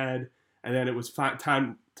weeks ahead, and then it was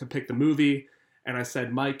time to pick the movie. And I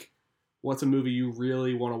said, Mike, what's a movie you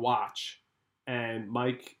really want to watch? And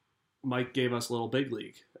Mike gave us Little Big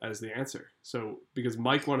League as the answer. So because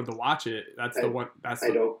Mike wanted to watch it,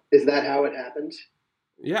 Is that how it happened?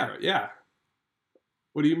 Yeah.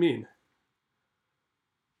 What do you mean?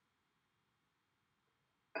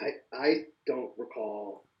 I don't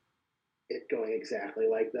recall it going exactly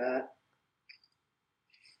like that.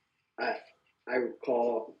 I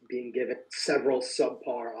recall being given several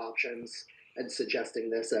subpar options and suggesting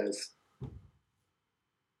this as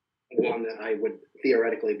one that I would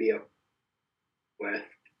theoretically be up with,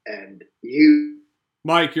 and you.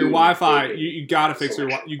 Mike, your Wi-Fi, you gotta fix your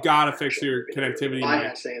If connectivity, I Mike.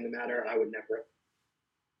 had say in the matter, I would never.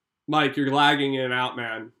 Mike, you're lagging in and out,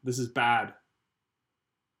 man. This is bad.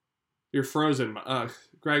 You're frozen.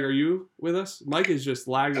 Greg, are you with us? Mike is just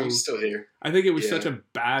lagging. I'm still here. I think it was such a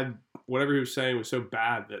bad, whatever he was saying was so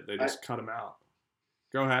bad that they just cut him out.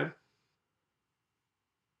 Go ahead.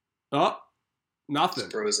 Oh, nothing.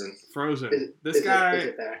 It's frozen. Frozen. This Is guy.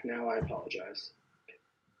 it back now? I apologize.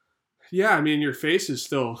 Yeah, I mean, your face is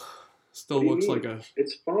still What do you looks mean? like a.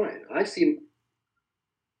 It's fine. I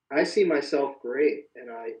see myself great, and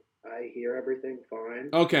I hear everything fine.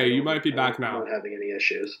 Okay, you might be I'm back now. not having any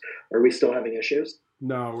issues. Are we still having issues?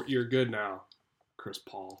 No, you're good now, Chris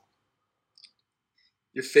Paul.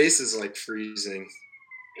 Your face is like freezing,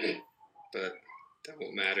 but that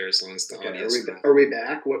won't matter as long as the Okay, audio's fine. are we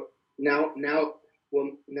back? What now?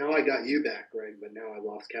 Well, now I got you back, Greg, but now I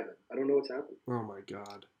lost Kevin. I don't know what's happened. Oh my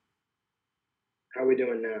God. How are we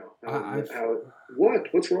doing now? I've- What?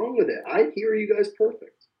 What's wrong with it? I hear you guys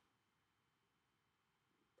perfect.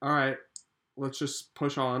 All right, let's just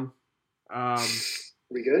push on.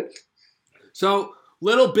 We good? So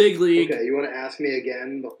Little Big League. Okay, you want to ask me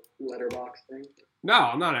again the letterbox thing? No,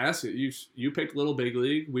 I'm not asking you picked Little Big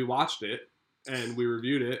League. We watched it and we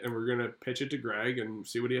reviewed it, and we're gonna pitch it to Greg and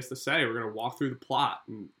see what he has to say. We're gonna walk through the plot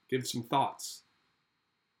and give some thoughts.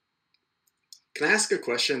 Can I ask a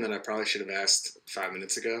question that I probably should have asked 5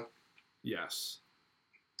 minutes ago? Yes.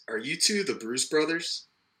 Are you two the Bruce brothers?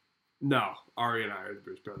 No, Ari and I are the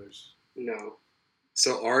Bruce brothers. No.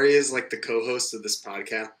 So Ari is like the co-host of this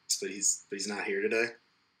podcast, but he's not here today.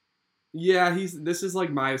 Yeah, this is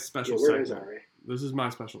like my special Yeah, where is segment. Ari? This is my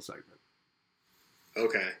special segment.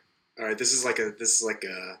 Okay, all right. This is like a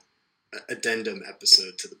addendum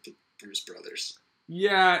episode to the Bruce brothers.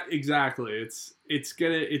 Yeah, exactly. It's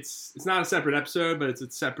not a separate episode, but it's a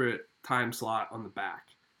separate time slot on the back.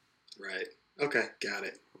 Right. Okay, got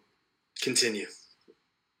it. Continue.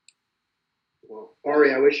 Well,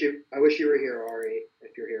 Ari, I wish you were here, Ari.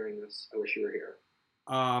 If you're hearing this, I wish you were here.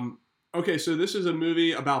 Okay, so this is a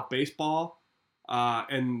movie about baseball,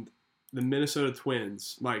 and the Minnesota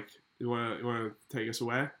Twins. Mike, you want to take us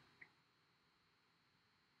away?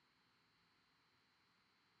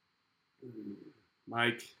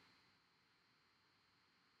 Mike.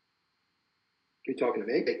 You're talking to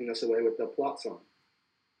me, taking us away with the plot song.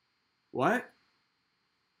 What?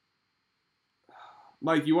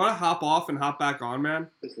 Mike, you want to hop off and hop back on, man?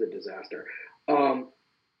 This is a disaster.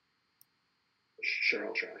 Sure,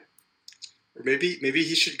 I'll try. Or maybe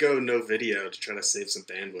he should go no video to try to save some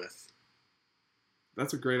bandwidth.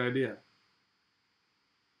 That's a great idea.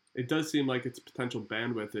 It does seem like it's a potential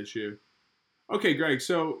bandwidth issue. Okay, Greg,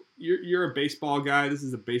 so you're a baseball guy. This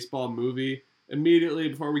is a baseball movie. Immediately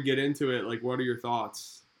before we get into it, like, what are your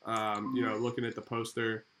thoughts? Looking at the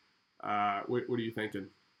poster, what are you thinking?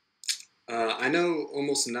 I know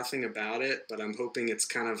almost nothing about it, but I'm hoping it's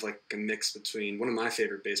kind of like a mix between one of my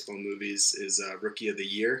favorite baseball movies is Rookie of the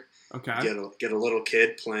Year. Okay. Get a little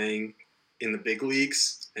kid playing in the big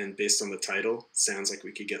leagues, and based on the title, sounds like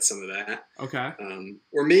we could get some of that. Okay.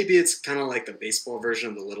 Or maybe it's kind of like the baseball version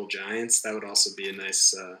of The Little Giants. That would also be a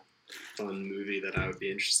nice, fun movie that I would be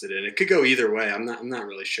interested in. It could go either way. I'm not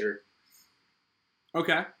really sure.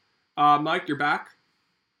 Okay. Mike, you're back.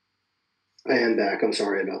 I am back. I'm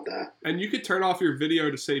sorry about that. And you could turn off your video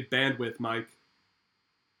to save bandwidth, Mike.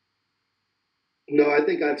 No, I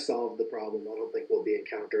think I've solved the problem. I don't think we'll be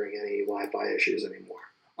encountering any Wi-Fi issues anymore.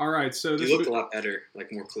 All right, so You look a lot better,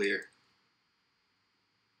 like more clear.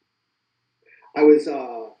 I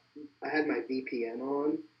had my VPN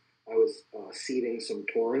on. I was seeding some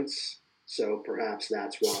torrents, so perhaps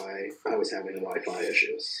that's why I was having Wi-Fi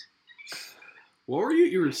issues. What were you?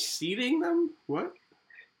 You were seeding them? What?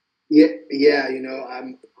 Yeah.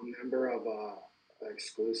 I'm a member of an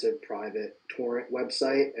exclusive private torrent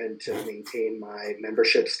website, and to maintain my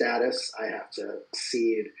membership status, I have to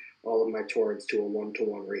seed all of my torrents to a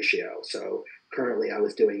 1-to-1 ratio. So currently, I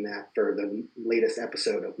was doing that for the latest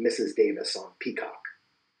episode of Mrs. Davis on Peacock.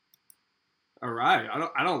 All right.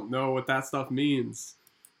 I don't know what that stuff means.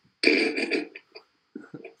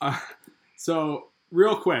 So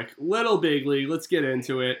real quick, Little Big League. Let's get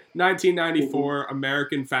into it. 1994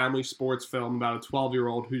 American family sports film about a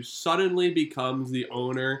 12-year-old who suddenly becomes the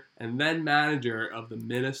owner and then manager of the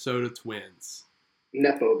Minnesota Twins.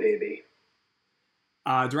 Nepo baby.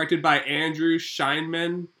 Directed by Andrew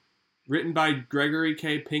Scheinman. Written by Gregory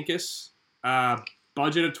K. Pincus.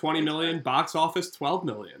 Budget of $20 million. Box office $12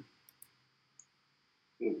 million.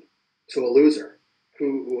 So a loser.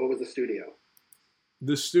 What was the studio?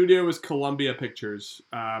 The studio was Columbia Pictures.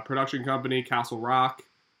 Production company Castle Rock.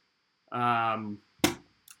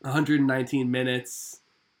 119 minutes.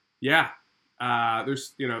 Yeah.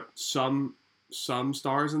 There's some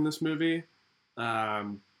stars in this movie,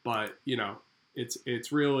 but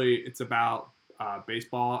it's about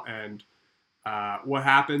baseball, and what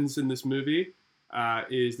happens in this movie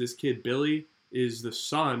is this kid Billy is the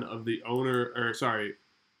son of the owner,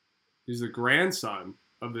 he's the grandson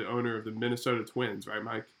of the owner of the Minnesota Twins, right,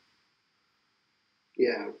 Mike?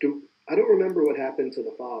 Yeah. I don't remember what happened to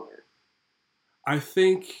the father. I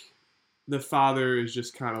think the father is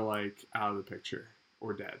just kind of like out of the picture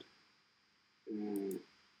or dead.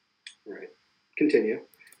 Right. Continue.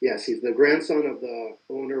 Yes, he's the grandson of the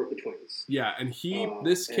owner of the Twins. Yeah, and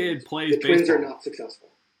this kid plays baseball. The Twins baseball. are not successful.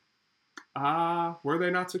 Were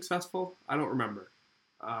they not successful? I don't remember.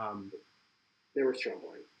 They were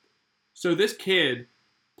struggling. So this kid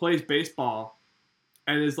plays baseball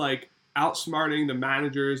and is like outsmarting the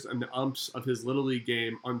managers and the umps of his little league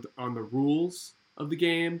game on the rules of the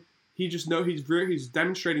game. He's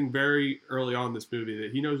demonstrating very early on in this movie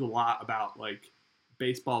that he knows a lot about like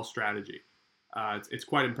baseball strategy. It's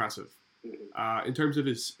quite impressive. In terms of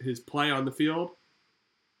his play on the field,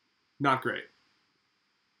 not great.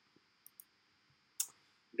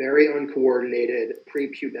 Very uncoordinated,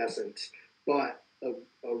 prepubescent, but a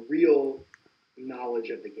real knowledge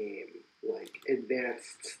of the game, like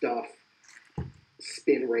advanced stuff,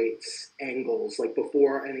 spin rates, angles, like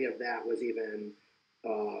before any of that was even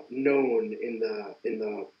known in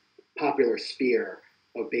the popular sphere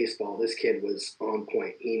of baseball. This kid was on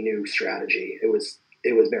point. He knew strategy. It was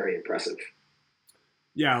very impressive.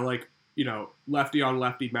 Yeah, like lefty on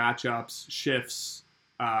lefty matchups, shifts,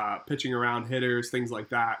 pitching around hitters, things like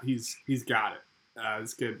that. He's got it.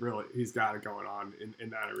 This kid he's got it going on in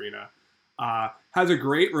that arena. Has a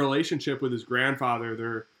great relationship with his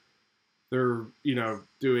grandfather. They're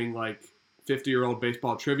doing like 50-year-old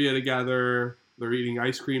baseball trivia together. They're eating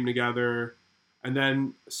ice cream together, and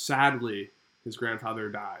then sadly, his grandfather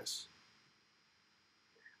dies.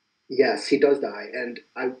 Yes, he does die, and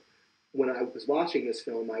when I was watching this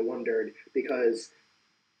film, I wondered because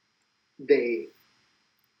they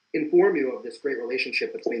inform you of this great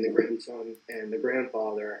relationship between the grandson and the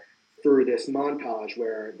grandfather through this montage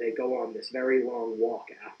where they go on this very long walk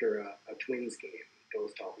after a Twins game. He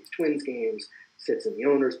goes to all these Twins games, sits in the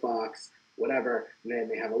owner's box, whatever, and then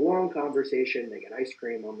they have a long conversation, they get ice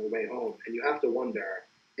cream on their way home, and you have to wonder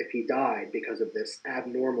if he died because of this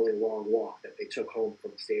abnormally long walk that they took home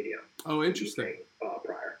from the stadium. Oh, interesting.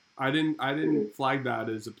 Prior. I didn't flag that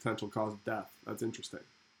as a potential cause of death. That's interesting.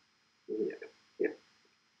 Yeah.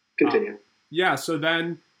 Continue. Yeah, so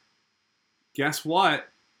then, guess what?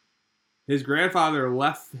 His grandfather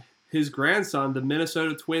left his grandson the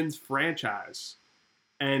Minnesota Twins franchise.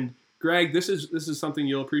 And Greg, this is something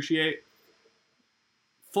you'll appreciate.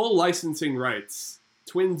 Full licensing rights.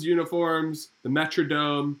 Twins uniforms, the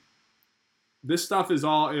Metrodome. This stuff it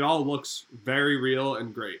all looks very real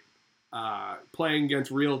and great. Playing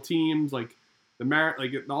against real teams, like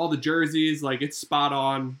all the jerseys, like it's spot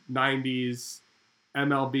on 90s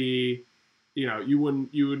MLB. You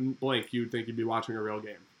wouldn't blink. You would think you'd be watching a real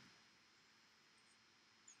game.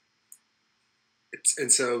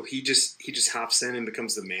 And so he just hops in and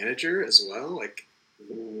becomes the manager as well. Like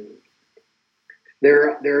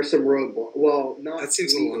there are some roadblocks. Well, not that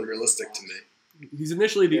seems a little unrealistic to me. He's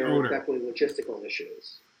initially the owner. Definitely logistical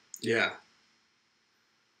issues. Yeah.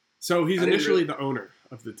 So he's initially the owner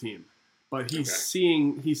of the team, but he's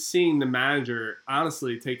seeing the manager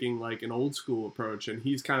honestly taking like an old school approach, and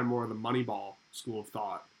he's kind of more of the Moneyball school of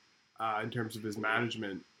thought in terms of his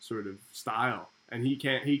management sort of style, and he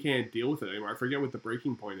can't deal with it anymore. I forget what the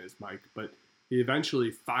breaking point is, Mike, but he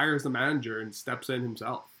eventually fires the manager and steps in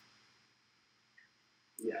himself.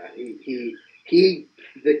 Yeah,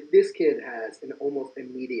 this kid has an almost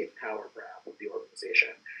immediate power grab of the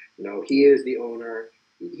organization. He is the owner.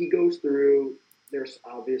 He goes through. There's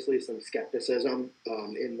obviously some skepticism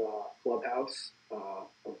in the clubhouse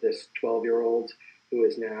of this 12-year-old who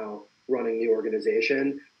is now running the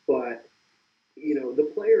organization. But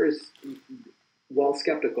the players, while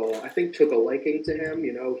skeptical, I think took a liking to him.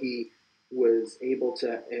 He was able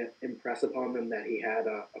to impress upon them that he had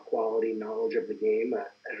a quality knowledge of the game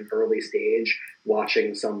at an early stage,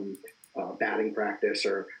 watching some batting practice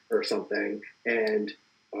or something. And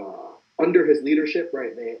under his leadership,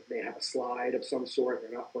 right, they have a slide of some sort.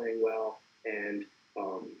 They're not playing well. And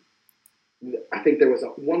I think there was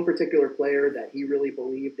one particular player that he really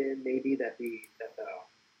believed in, maybe that the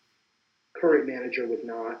current manager was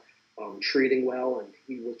not treating well, and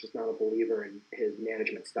he was just not a believer in his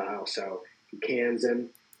management style. So he cans him,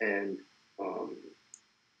 and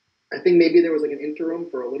I think maybe there was like an interim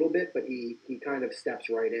for a little bit, but he kind of steps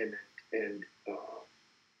right in and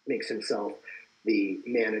makes himself the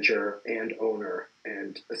manager and owner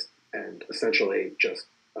and essentially just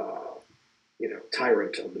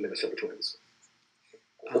tyrant of the Minnesota Twins.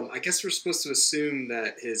 I guess we're supposed to assume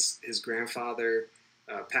that his grandfather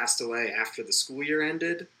passed away after the school year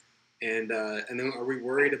ended, and then are we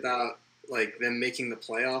worried about like them making the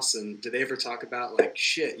playoffs? And did they ever talk about like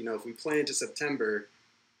shit? If we play into September,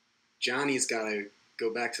 Johnny's got to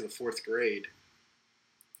go back to the 4th grade.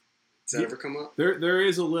 Does that ever come up? There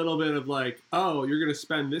is a little bit of like, oh, you're going to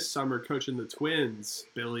spend this summer coaching the Twins,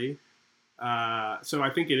 Billy. So I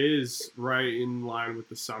think it is right in line with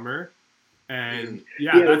the summer. And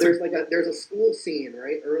there's a school scene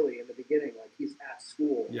right early in the beginning, like he's at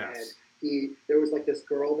school, yes. And there was like this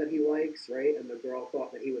girl that he likes, right, and the girl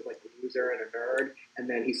thought that he was like a loser and a nerd, and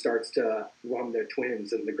then he starts to run their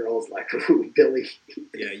Twins, and the girl's like, "Ooh, Billy."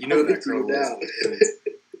 Yeah, that girl was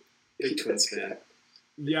big Twins fan.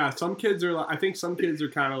 Yeah, I think some kids are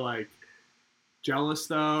kind of like jealous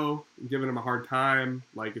though, giving him a hard time.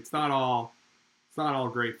 Like it's not all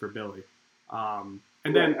great for Billy.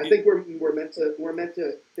 And then I think we're meant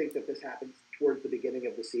to think that this happens towards the beginning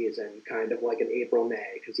of the season, kind of like in April,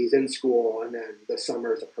 May, because he's in school, and then the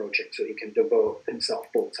summer is approaching, so he can devote himself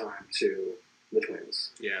full time to the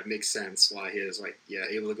Twins. Yeah, it makes sense why he is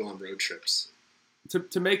able to go on road trips.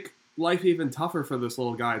 To make life even tougher for this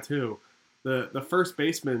little guy too, the first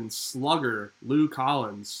baseman slugger Lou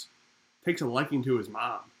Collins takes a liking to his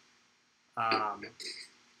mom.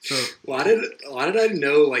 So why did I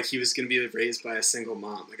know like he was going to be raised by a single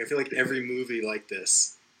mom? Like I feel like every movie like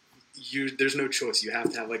this, there's no choice. You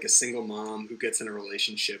have to have like a single mom who gets in a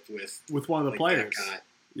relationship with one of the like, players. That guy.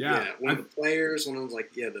 Yeah, one of the players, one of them,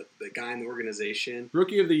 like the guy in the organization.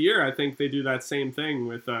 Rookie of the Year, I think they do that same thing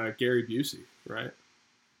with Gary Busey, right?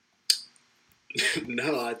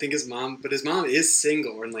 No, I think his mom is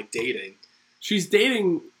single and like dating. She's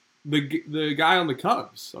dating the guy on the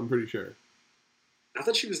Cubs, I'm pretty sure. I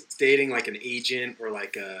thought she was dating like an agent or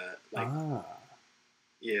like a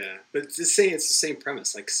yeah, but it's the same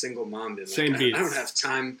premise, like single mom. Like, same beats. I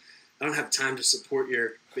don't have time to support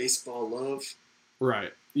your baseball love.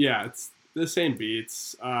 Right. Yeah, it's the same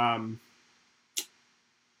beats. Yeah,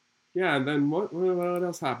 and then what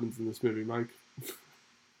else happens in this movie, Mike?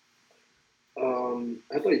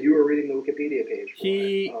 I thought you were reading the Wikipedia page.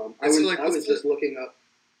 I was just looking up.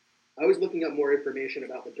 I was looking up more information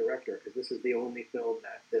about the director because this is the only film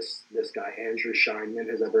that this guy Andrew Scheinman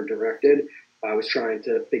has ever directed. I was trying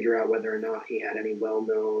to figure out whether or not he had any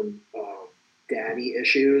well-known daddy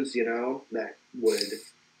issues, that would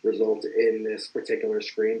result in this particular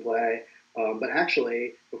screenplay. But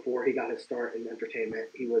actually, before he got his start in entertainment,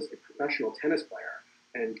 he was a professional tennis player,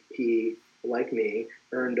 and he, like me,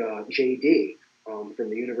 earned a JD from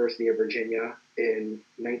the University of Virginia in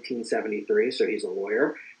 1973. So he's a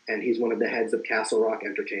lawyer. And he's one of the heads of Castle Rock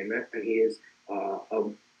Entertainment, and he is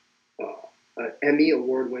an Emmy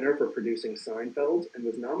Award winner for producing Seinfeld, and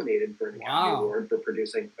was nominated for an Academy Award for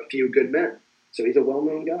producing A Few Good Men. So he's a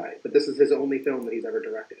well-known guy, but this is his only film that he's ever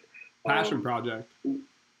directed. Passion project.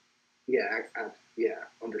 Yeah,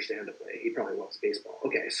 understandably, he probably loves baseball.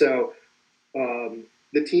 Okay, so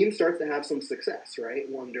the team starts to have some success, right,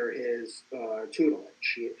 under his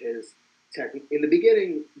tutelage. In the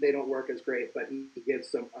beginning, they don't work as great, but he gives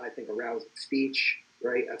some, I think, a rousing speech,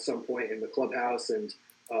 right, at some point in the clubhouse, and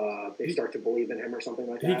they start to believe in him or something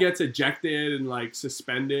like that. He gets ejected and, like,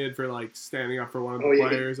 suspended for, like, standing up for one of the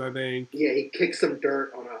players, I think. Yeah, he kicks some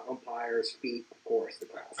dirt on an umpire's feet, of course.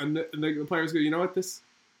 And the players go, you know what, this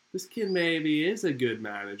kid maybe is a good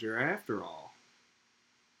manager after all.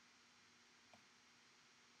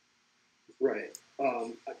 Right.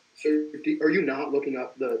 So are you not looking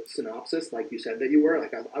up the synopsis like you said that you were?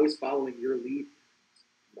 Like I was following your lead.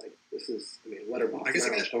 Like this is, Letterboxd. I guess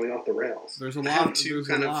I'm going off the rails. There's a lot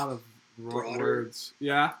of words.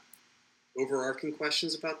 Yeah. Overarching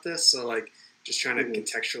questions about this. So like, just trying to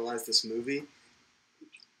contextualize this movie.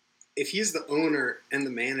 If he's the owner and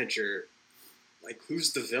the manager, like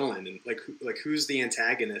who's the villain and who's the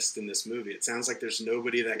antagonist in this movie? It sounds like there's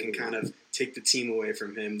nobody that can kind of take the team away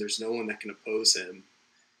from him. There's no one that can oppose him.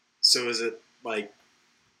 So is it like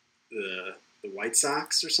the White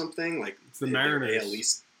Sox or something? Like it's the Mariners. At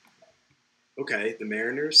least. Okay, the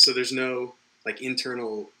Mariners. So there's no like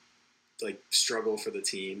internal like struggle for the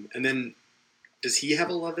team. And then Does he have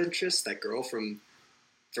a love interest? That girl from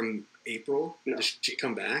April? No. Does she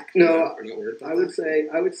come back? No, Are you worried about I would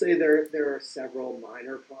that? say there are several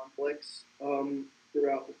minor conflicts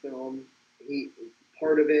throughout the film.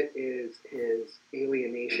 Part of it is his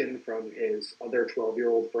alienation from his other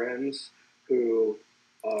 12-year-old friends who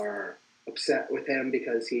are upset with him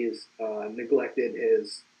because he's neglected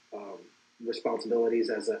his responsibilities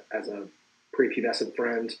as a prepubescent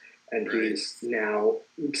friend, and he's now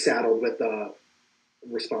saddled with the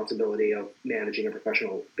responsibility of managing a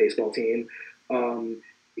professional baseball team.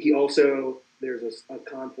 He also, there's a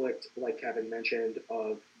conflict, like Kevin mentioned,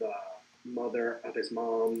 of the mother of his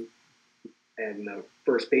mom and the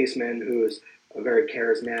first baseman, who's a very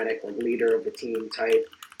charismatic, like, leader of the team type.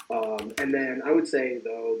 And then I would say,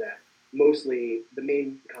 though, that mostly the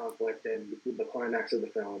main conflict and the climax of the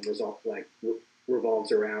film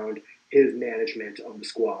revolves around his management of the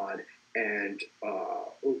squad and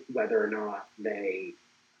whether or not they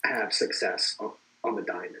have success on the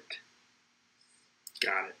diamond.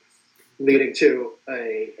 Got it. Leading to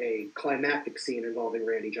a climactic scene involving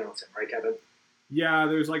Randy Johnson, right, Kevin? Yeah,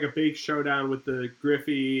 there's like a big showdown with the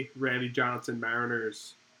Griffey, Randy Johnson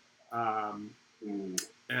Mariners. And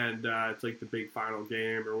it's like the big final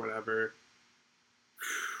game or whatever.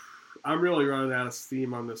 I'm really running out of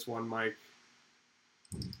steam on this one, Mike.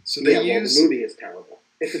 So The movie is terrible.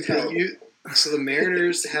 It's a terrible film. So the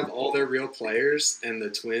Mariners have all their real players, and the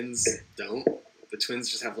Twins don't. The Twins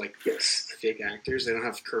just have fake actors. They don't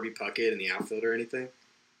have Kirby Puckett in the outfield or anything.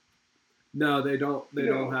 No, they don't. They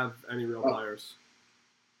don't have any real players.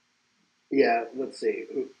 Yeah, let's see.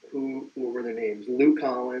 What were their names? Lou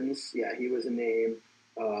Collins. Yeah, he was a name.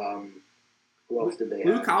 Who else did they have?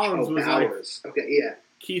 Lou Collins was Bowers. Okay, yeah.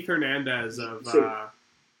 Keith Hernandez of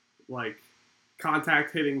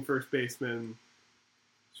contact hitting first baseman.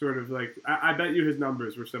 Sort of like, I bet you his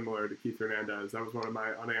numbers were similar to Keith Hernandez. That was one of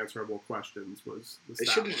my unanswerable questions. They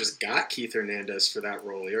should have just got Keith Hernandez for that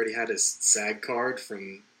role. He already had his SAG card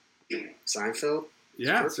from Seinfeld.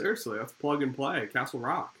 Yeah, seriously, that's plug and play. Castle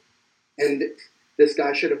Rock. And this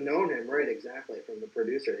guy should have known him, right? Exactly. From the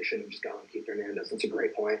producer, they shouldn't have just gotten Keith Hernandez. That's a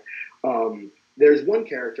great point. There's one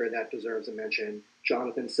character that deserves a mention: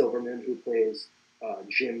 Jonathan Silverman, who plays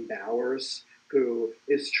Jim Bowers, who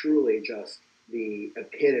is truly just the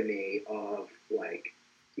epitome of like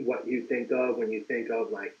what you think of when you think of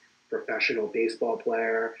like professional baseball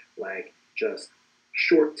player, like just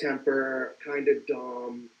short temper, kind of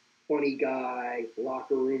dumb, funny guy,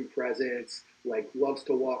 locker room presence, like loves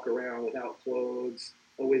to walk around without clothes,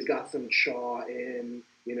 always got some chaw in,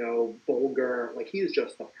 vulgar. Like, he's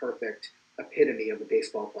just the perfect epitome of a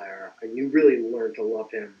baseball player, and you really learn to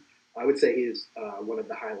love him. I would say he's one of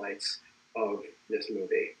the highlights of this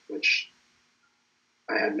movie, which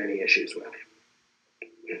I had many issues with.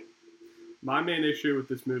 My main issue with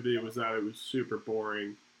this movie was that it was super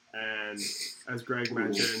boring, and as Greg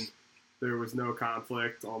mentioned, there was no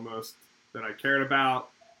conflict almost that I cared about,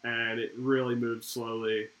 and it really moved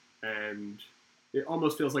slowly, and it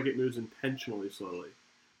almost feels like it moves intentionally slowly.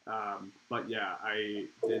 But yeah, I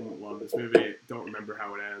didn't love this movie. Don't remember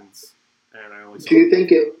how it ends, and I only saw Do you think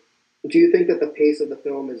that the pace of the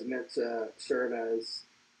film is meant to serve as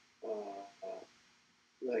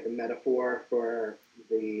like a metaphor for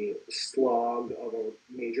the slog of a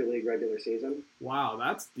major league regular season? Wow,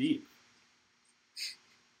 that's deep.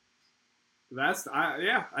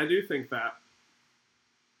 I do think that.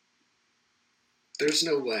 There's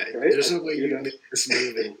no way. Right? There's no way you make this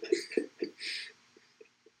movie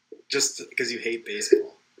just because you hate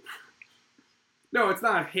baseball. No, it's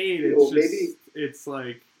not hate. It's Well, just it's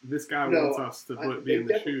like this guy wants us to be in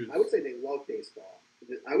the shoes. I would say they love baseball.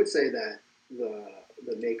 I would say that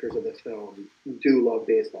the makers of this film do love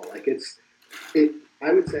baseball. Like,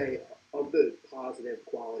 I would say of the positive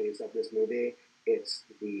qualities of this movie, it's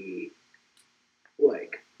the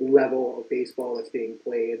level of baseball that's being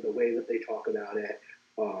played, the way that they talk about it,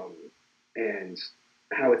 and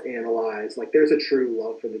how it's analyzed. Like, there's a true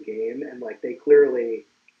love for the game, and like they clearly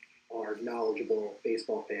are knowledgeable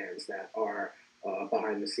baseball fans that are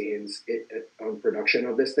behind the scenes on production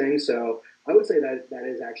of this thing. So I would say that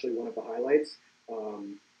is actually one of the highlights.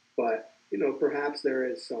 But perhaps there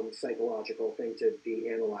is some psychological thing to be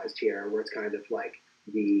analyzed here, where it's kind of like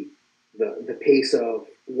the pace of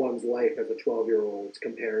one's life as a 12-year-old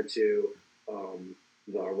compared to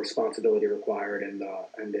the responsibility required and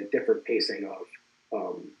the different pacing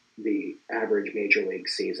of the average major league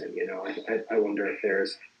season. I wonder if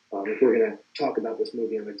there's if we're going to talk about this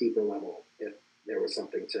movie on a deeper level, if there was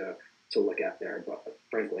something to look at there. But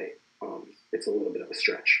frankly, it's a little bit of a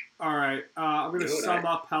stretch. All right, I'm going to sum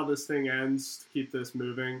up how this thing ends to keep this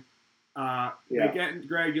moving. Again,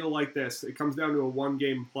 Greg, you'll like this. It comes down to a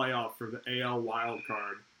one-game playoff for the AL wild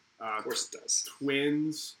card. Of course it does.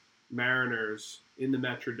 Twins, Mariners in the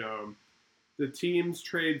Metrodome. The teams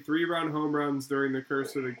trade 3-run home runs during the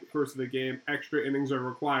course of the game. Extra innings are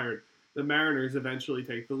required. The Mariners eventually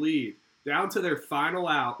take the lead. Down to their final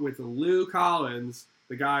out with Lou Collins,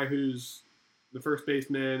 the guy who's the first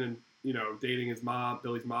baseman and, dating his mom,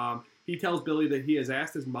 Billy's mom. He tells Billy that he has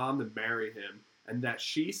asked his mom to marry him and that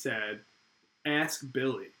she said, "Ask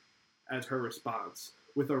Billy," as her response.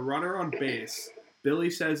 With a runner on base, Billy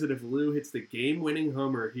says that if Lou hits the game-winning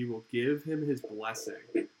homer, he will give him his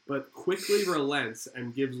blessing, but quickly relents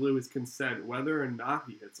and gives Lou his consent whether or not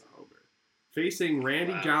he hits a homer. Facing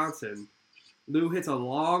Randy Johnson, Lou hits a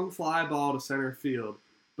long fly ball to center field,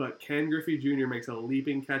 but Ken Griffey Jr. makes a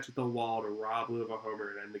leaping catch at the wall to rob Lou of a homer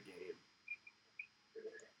and end the game.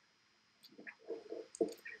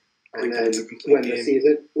 And then when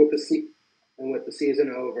with the season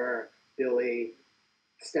over, Billy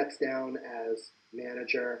steps down as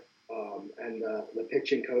manager, and the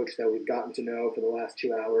pitching coach that we've gotten to know for the last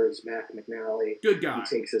 2 hours, Mac McNally, good guy, he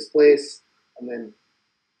takes his place, and then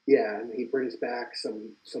and he brings back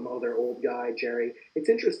some other old guy, Jerry. It's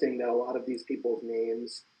interesting that a lot of these people's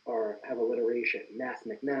names have alliteration. Mac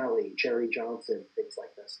McNally, Jerry Johnson, things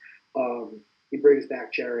like this. He brings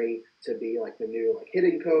back Jerry to be like the new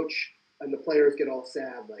hitting coach, and the players get all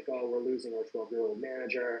sad, like, oh, we're losing our 12-year-old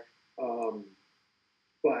manager.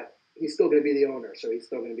 But he's still going to be the owner, so he's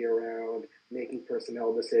still going to be around making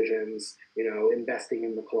personnel decisions, investing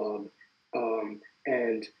in the club.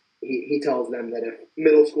 And he tells them that if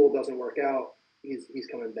middle school doesn't work out, he's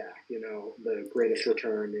coming back. The greatest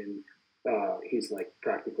return in he's like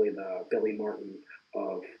practically the Billy Martin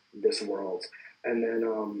of this world. And then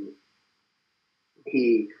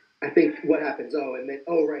I think what happens,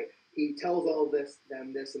 he tells all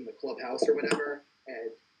them this in the clubhouse or whatever,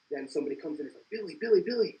 and then somebody comes in and is like,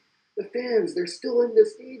 Billy, the fans, they're still in the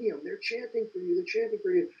stadium, they're chanting for you,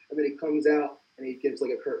 and then he comes out and he gives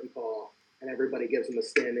like a curtain call, and everybody gives him a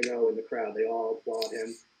standing O in the crowd, they all applaud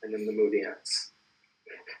him, and then the movie ends.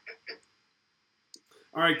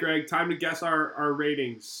 All right, Greg, time to guess our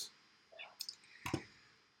ratings.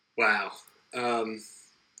 Wow.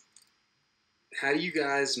 How do you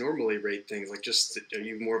guys normally rate things? Like, just, are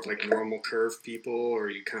you more of like normal curve people, or are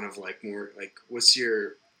you kind of like more like, what's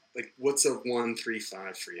a 1, 3,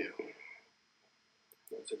 5 for you?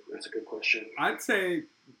 That's a good question. I'd say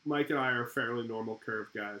Mike and I are fairly normal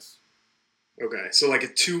curve guys. Okay, so like a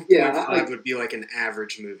 2.5 would be like an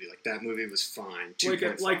average movie. Like, that movie was fine.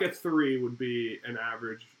 Like a 3 would be an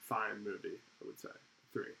average fine movie, I would say.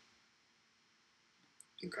 3.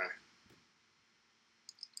 Okay.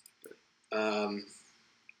 I'm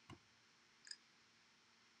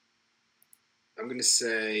gonna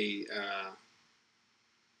say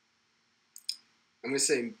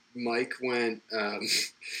Mike went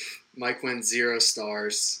 0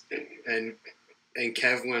 stars, and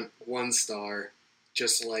Kev went 1 star,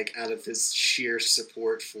 just like out of his sheer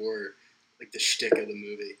support for like the shtick of the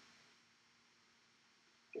movie.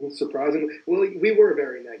 Surprisingly, well, we were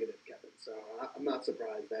very negative, Kevin. So I'm not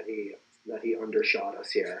surprised that he undershot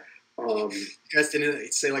us here. You guys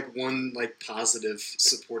didn't say like one like positive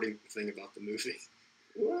supporting thing about the movie.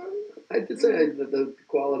 Well, I did say that the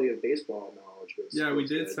quality of baseball knowledge was. Yeah, we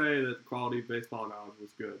did good. say that the quality of baseball knowledge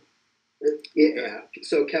was good. Yeah.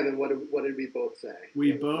 So Kevin, what did we both say?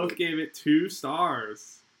 We both gave it 2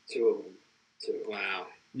 stars. 2 of them. 2. Wow.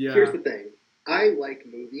 Yeah. Here's the thing. I like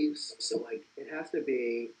movies, so like it has to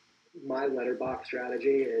be. My Letterboxd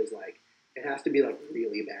strategy is like it has to be like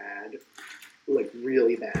really bad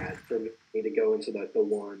for me to go into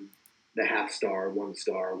the half star, 1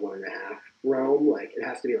 star, 1.5 realm. Like it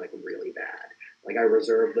has to be like really bad. Like I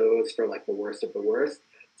reserve those for like the worst of the worst.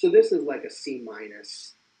 So this is like a C-,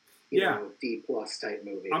 D+ type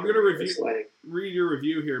movie. I'm gonna read your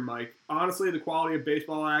review here, Mike. Honestly, the quality of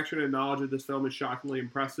baseball action and knowledge of this film is shockingly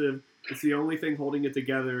impressive. It's the only thing holding it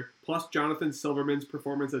together. Plus, Jonathan Silverman's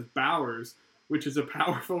performance as Bowers, which is a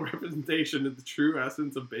powerful representation of the true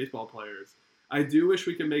essence of baseball players. I do wish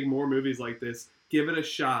we could make more movies like this. Give it a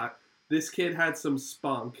shot. This kid had some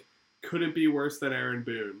spunk. Couldn't be worse than Aaron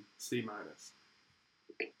Boone. C-.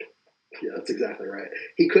 Yeah, that's exactly right.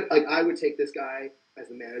 He could I would take this guy as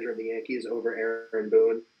the manager of the Yankees over Aaron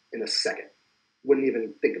Boone in a second. Wouldn't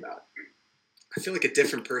even think about it. I feel like a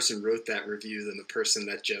different person wrote that review than the person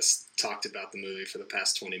that just talked about the movie for the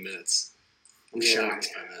past 20 minutes. I'm shocked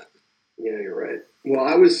by that. Yeah, you're right. Well,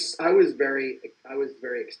 I was very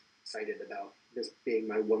excited about this being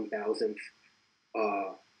my 1,000th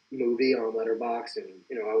movie on Letterboxd, and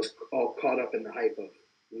I was all caught up in the hype of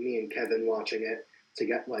me and Kevin watching it to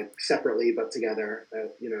get like separately but together.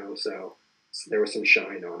 So there was some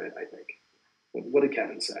shine on it. I think. What did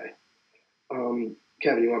Kevin say?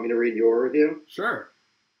 Kevin, you want me to read your review? Sure.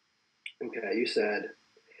 Okay, you said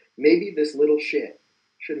maybe this little shit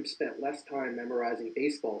should have spent less time memorizing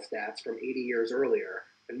baseball stats from 80 years earlier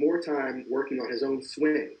and more time working on his own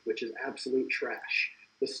swing, which is absolute trash.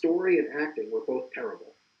 The story and acting were both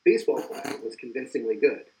terrible. Baseball playing was convincingly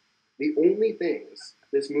good. The only things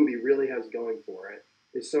this movie really has going for it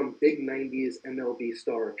is some big 90s MLB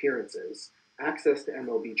star appearances, access to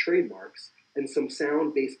MLB trademarks, and some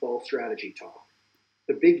sound baseball strategy talk.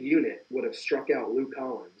 The big unit would have struck out Lou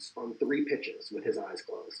Collins on 3 pitches with his eyes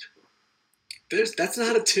closed. That's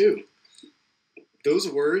not a 2. Those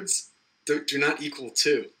words do not equal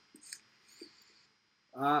 2.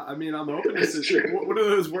 I'm open to That's this. true. What do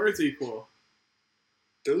those words equal?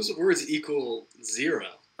 Those words equal 0.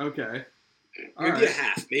 Okay.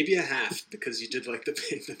 Maybe a half, because you did like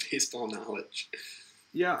the baseball knowledge.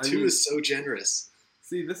 Yeah, 2 is so generous.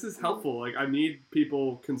 See, this is helpful. Like, I need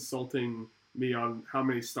people consulting me on how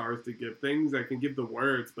many stars to give things. I can give the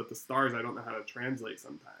words, but the stars I don't know how to translate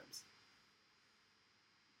sometimes.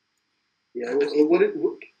 Yeah,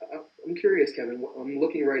 I'm curious, Kevin. I'm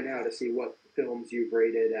looking right now to see what films you've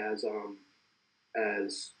rated as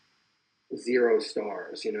 0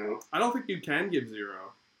 stars. I don't think you can give 0.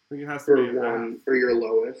 I think it has to Or be a half. 1, or your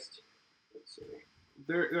lowest. Let's see.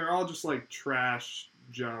 They're all just like trash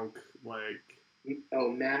junk. Like, Oh,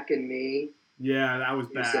 Mac and Me. yeah, that was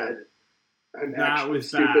You bad. said I'm That actually was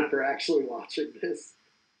stupid bad. for actually watching this.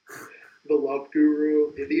 The Love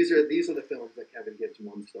Guru. These are the films that Kevin gives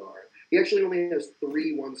 1 star. He actually only has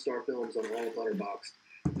 3 1-star films on all of Letterboxd: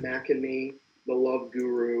 Mac and Me, The Love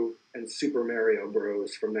Guru, and Super Mario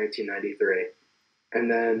Bros. From 1993.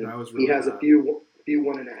 And then That was he really has a bad. few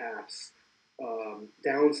 1.5s.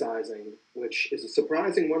 Downsizing, which is a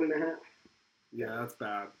surprising 1.5. Yeah, that's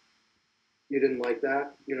bad. You didn't like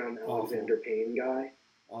that? You're not an Awful. Alexander Payne guy?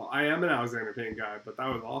 Well, I am an Alexander Payne guy, but that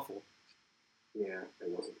was awful. Yeah, it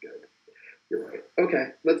wasn't good. You're right.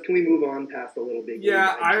 Okay, can we move on past the little big?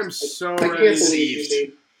 Yeah, league? I am so I can't ready. believe you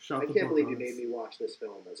made. Shut I the can't fuck believe up. you made me watch this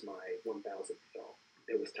film as my 1,000th film.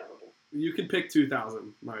 It was terrible. You can pick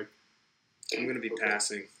 2,000, Mike. I'm going to be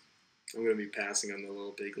passing. I'm going to be passing on the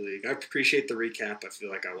Little Big League. I appreciate the recap. I feel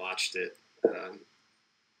like I watched it.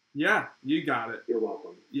 Yeah, you got it. You're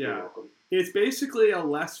welcome. Yeah. You're welcome. It's basically a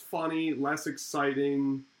less funny, less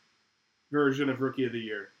exciting version of Rookie of the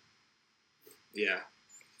Year. Yeah.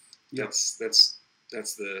 Yep. That's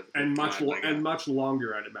the And much vibe I got. much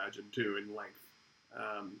longer, I'd imagine, too, in length.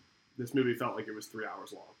 This movie felt like it was 3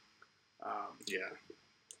 hours long.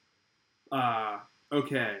 Yeah.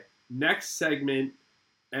 Okay, next segment,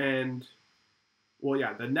 and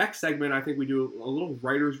the next segment, I think we do a little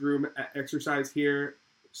writer's room exercise here,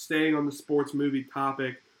 staying on the sports movie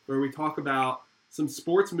topic, where we talk about some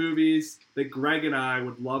sports movies that Greg and I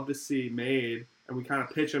would love to see made, and we kind of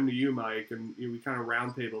pitch them to you, Mike, and we kind of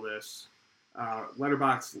roundtable this.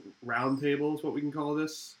 Letterboxd roundtable is what we can call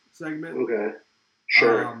this segment. Okay.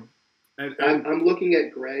 Sure. And I'm looking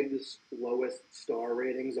at Greg's lowest star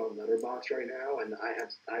ratings on Letterboxd right now, and I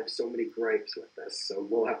have so many gripes with this, so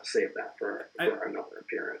we'll have to save that for another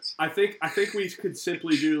appearance. I think we could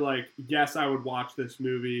simply do like, yes, I would watch this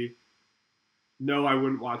movie. No, I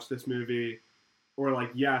wouldn't watch this movie. Or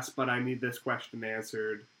like, yes, but I need this question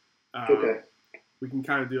answered. Okay. We can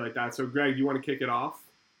kind of do like that. So, Greg, you want to kick it off?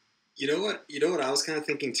 You know what I was kind of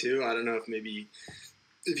thinking too? I don't know if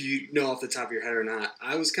you know off the top of your head or not.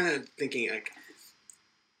 I was kind of thinking, like,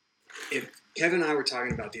 if Kevin and I were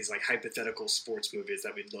talking about these like hypothetical sports movies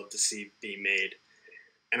that we'd love to see being made,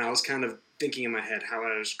 and I was kind of thinking in my head how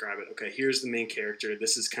would I describe it. Okay, here's the main character.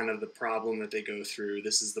 This is kind of the problem that they go through.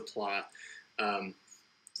 This is the plot.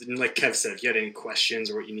 Like Kev said, if you had any questions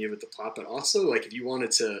or what you needed with the plot, but also like if you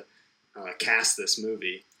wanted to cast this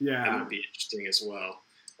movie, that would be interesting as well.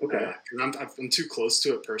 Okay. I'm too close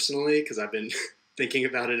to it personally because I've been thinking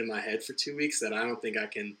about it in my head for 2 weeks that I don't think I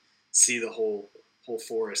can see the whole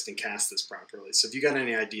forest and cast this properly. So if you got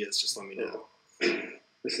any ideas, just let me know.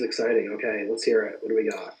 This is exciting. Okay, let's hear it. What do we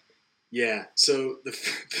got? Yeah. So the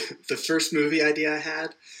first movie idea I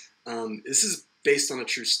had, this is based on a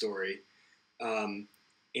true story,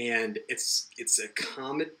 and it's a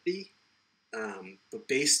comedy, but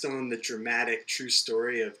based on the dramatic true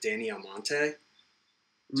story of Danny Almonte.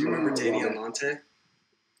 Do you remember Danny Almonte?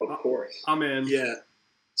 Of course. I'm in. Yeah.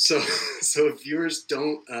 So if viewers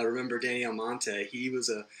don't remember Danny Almonte, he was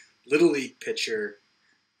a Little League pitcher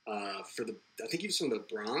I think he was from the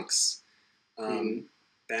Bronx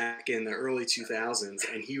back in the early 2000s,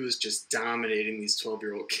 and he was just dominating these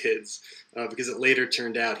 12-year-old kids because it later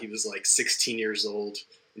turned out he was like 16 years old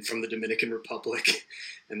and from the Dominican Republic,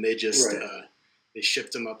 and they just they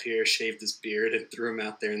shipped him up here, shaved his beard, and threw him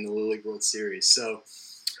out there in the Little League World Series. So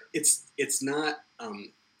it's not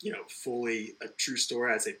fully a true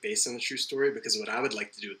story. I'd say based on a true story, because what I would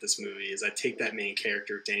like to do with this movie is I take that main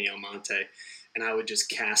character, Danny Almonte, and I would just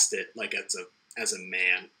cast it like as a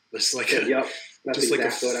man. Just like a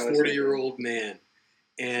 40-year-old man.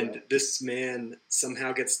 And this man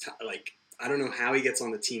somehow gets, I don't know how he gets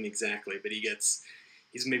on the team exactly, but he's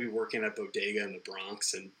maybe working at a bodega in the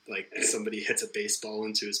Bronx, and like somebody hits a baseball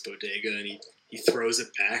into his bodega and he throws it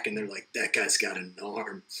back, and they're like, that guy's got an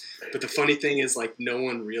arm. But the funny thing is, like, no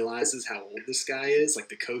one realizes how old this guy is. Like,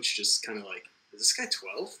 the coach just kind of like, is this guy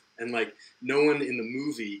 12? And like, no one in the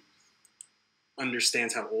movie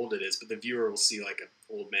understands how old it is, but the viewer will see like an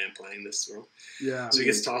old man playing this role. Yeah. So he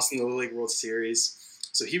gets tossed in the Little League World Series.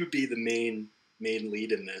 So he would be the main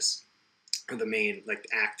lead in this, or the main like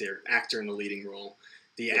actor in the leading role.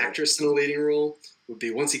 The actress in the leading role would be,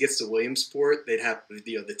 once he gets to Williamsport, they'd have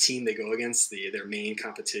the team they go against, their main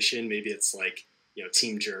competition. Maybe it's like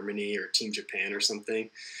Team Germany or Team Japan or something.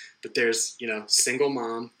 But there's single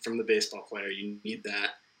mom from the baseball player. You need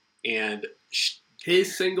that, and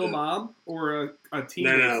his single mom or a team?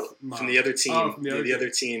 No, mom? From the other team. Oh, from the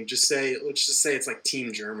other team. Let's just say it's like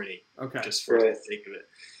Team Germany. Okay. Just for the sake of it.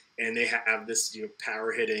 And they have this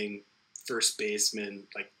power hitting first baseman,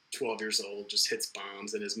 like 12 years old, just hits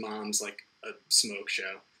bombs, and his mom's like a smoke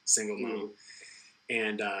show, single mom.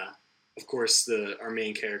 And of course our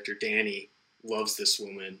main character, Danny, loves this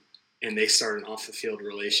woman, and they start an off the field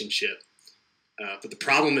relationship. But the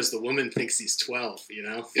problem is the woman thinks he's 12,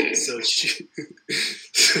 So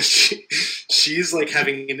she's like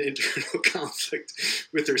having an internal conflict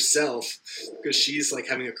with herself, because she's like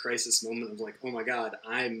having a crisis moment of like, oh my God,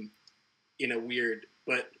 I'm weird.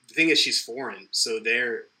 But the thing is, she's foreign, so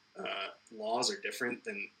their laws are different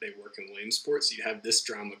than they work in Williamsport. So you have this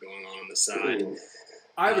drama going on the side.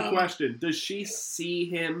 I have a question. Does she see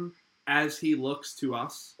him as he looks to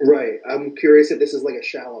us? Right. I'm curious if this is like a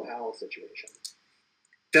Shallow Hal situation.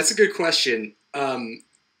 That's a good question. I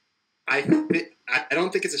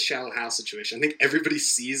don't think it's a Shallow Hal situation. I think everybody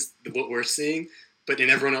sees what we're seeing, but in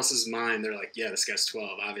everyone else's mind, they're like, yeah, this guy's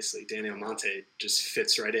 12, obviously. Danny Almonte just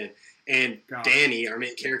fits right in. And Danny, our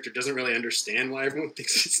main character, doesn't really understand why everyone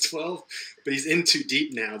thinks he's 12, but he's in too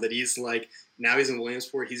deep now that he's like, now he's in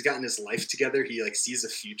Williamsport. He's gotten his life together. He like sees a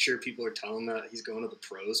future. People are telling him that he's going to the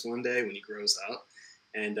pros one day when he grows up.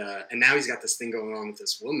 And now he's got this thing going on with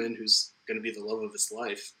this woman who's going to be the love of his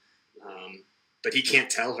life. But he can't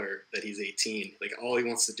tell her that he's 18. Like, all he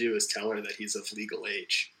wants to do is tell her that he's of legal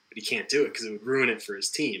age. But he can't do it because it would ruin it for his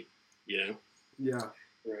team, Yeah.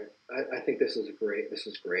 Right. I think this is great.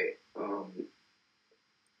 I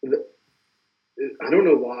don't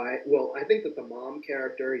know why. Well, I think that the mom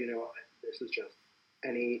character, this is just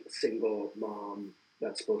any single mom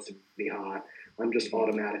that's supposed to be hot. I'm just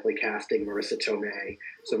automatically casting Marissa Tomei.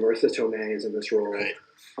 So Marissa Tomei is in this role. Right.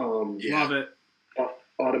 Love it.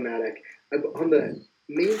 Automatic. On the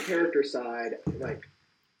main character side,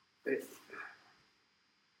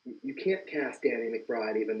 you can't cast Danny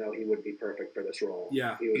McBride, even though he would be perfect for this role.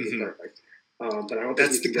 Yeah. He would be perfect. But I don't think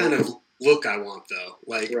that's the kind of look I want, though.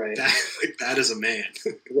 That is a man.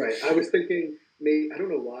 Right. I was thinking, I don't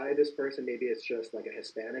know why this person, maybe it's just like a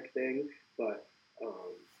Hispanic thing, but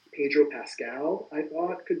Pedro Pascal, I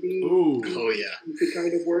thought, could be. Ooh. Oh, yeah. Could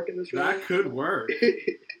kind of work in this role. That could work.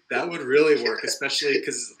 That would really work, especially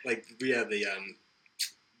because, like, we have the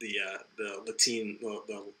Latin,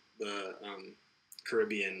 the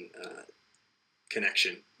Caribbean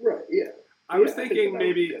connection. Right, yeah. I was thinking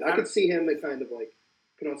maybe... I could see him kind of, like,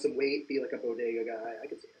 put on some weight, be like a bodega guy. I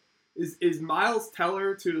could see it. Is Miles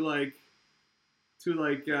Teller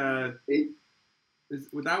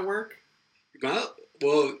would that work?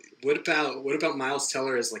 Well, what about Miles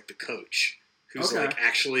Teller as like the coach, who's like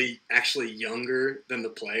actually younger than the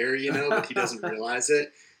player, but he doesn't realize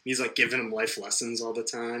it. He's like giving him life lessons all the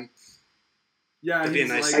time. Yeah, that'd be a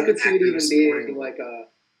nice. I could see it even being like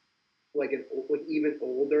an even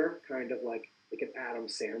older kind of like an Adam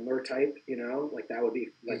Sandler type, like that would be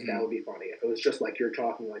that would be funny. If it was just like you're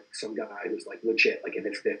talking like some guy who's like legit like in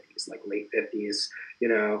his 50s, like late 50s,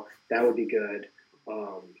 that would be good.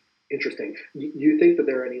 Interesting. You think that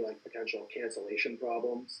there are any like potential cancellation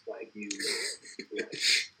problems, like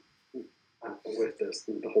with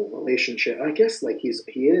the whole relationship? I guess like he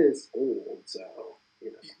is old, so.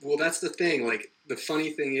 Well, that's the thing. Like, the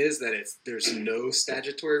funny thing is that there's no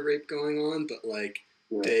statutory rape going on, but like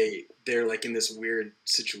they're like in this weird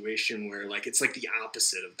situation where like it's like the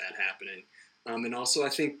opposite of that happening. And also I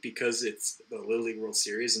think because it's the Little League World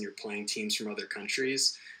Series and you're playing teams from other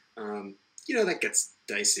countries, that gets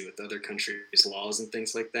dicey with other countries' laws and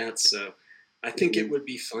things like that. So I think it would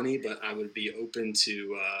be funny, but I would be open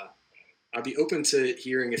to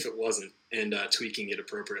hearing if it wasn't and tweaking it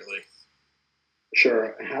appropriately.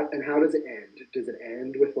 Sure. How does it end? Does it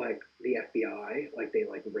end with like the FBI, like they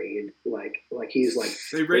like raid, like he's like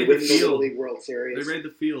they raid win the the Little field. League World Series? They raid the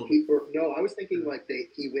field. No, I was thinking like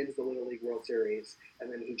he wins the Little League World Series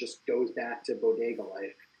and then he just goes back to bodega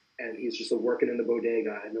life and he's just working in the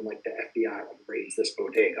bodega and then like the FBI like raids this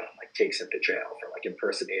bodega and like takes him to jail for like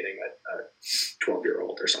impersonating a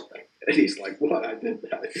 12-year-old or something. And he's like, "What? I did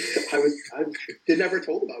that. I never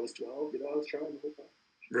told him I was 12. I was trying the whole time."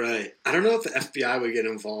 Right. I don't know if the FBI would get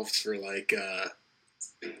involved for like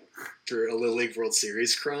for a Little League World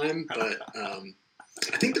Series crime, but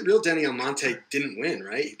I think the real Denny Almonte didn't win,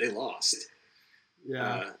 right? They lost.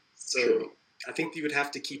 Yeah. So True. I think you would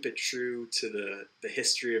have to keep it true to the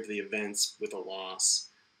history of the events with a loss.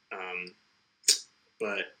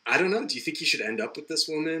 But I don't know. Do you think he should end up with this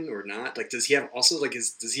woman or not? Like, does he have also like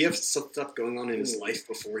does he have some stuff going on in his life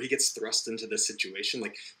before he gets thrust into this situation?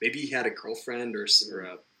 Like maybe he had a girlfriend or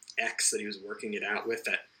a ex that he was working it out with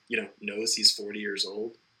that knows he's 40 years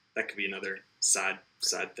old. That could be another side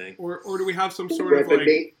thing. Or do we have some sort of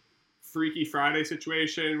like Freaky Friday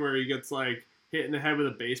situation where he gets like hit in the head with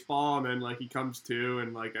a baseball and then like he comes to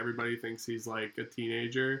and like everybody thinks he's like a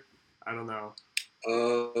teenager? I don't know.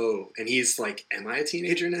 Oh, and he's like, am I a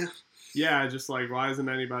teenager now? Yeah, just like, why isn't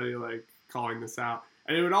anybody like calling this out?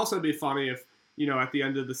 And it would also be funny if, at the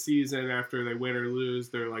end of the season after they win or lose,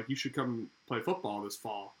 they're like, you should come play football this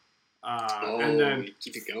fall. And then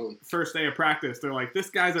keep it going. First day of practice, they're like,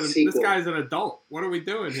 this guy's an adult. What are we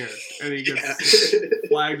doing here? And he gets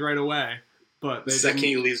flagged right away. But the second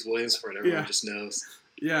he leaves Williamsport, everyone just knows.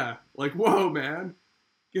 Yeah, like, whoa, man,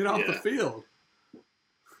 get off the field.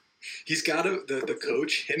 He's got to the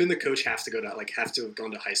coach. Him and the coach have to have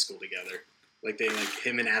gone to high school together. Like they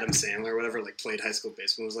him and Adam Sandler or whatever played high school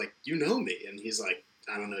baseball. Was like, you know me, and he's like,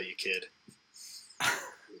 I don't know you, kid.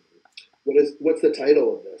 What's the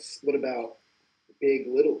title of this? What about Big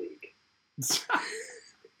Little League?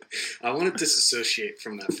 I want to disassociate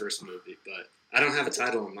from that first movie, but I don't have a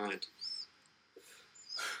title in mind.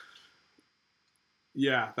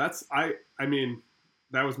 Yeah, I mean,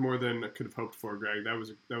 that was more than I could have hoped for, Greg. That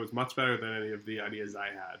was much better than any of the ideas I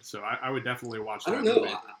had. So I would definitely watch that. I don't know.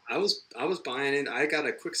 Movie. I was buying it. I got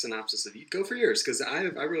a quick synopsis of you. Go for yours because I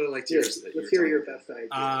really liked yours. Let's hear your best idea.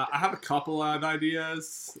 I have a couple of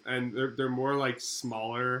ideas, and they're more like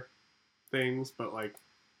smaller things, but like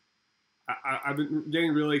I've been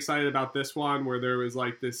getting really excited about this one where there was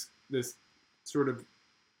like this sort of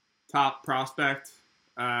top prospect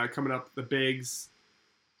coming up the bigs.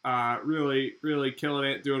 Really, really killing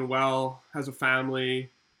it, doing well, has a family.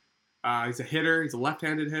 He's a hitter. He's a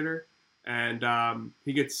left-handed hitter. And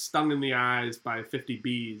he gets stung in the eyes by 50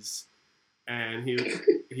 bees. And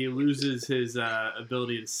he loses his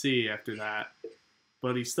ability to see after that.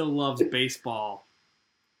 But he still loves baseball.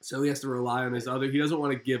 So he has to rely on he doesn't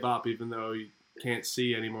want to give up even though he can't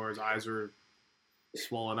see anymore. His eyes are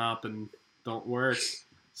swollen up and don't work.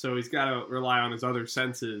 So he's got to rely on his other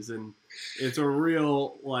senses, and it's a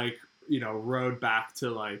real road back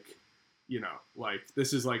to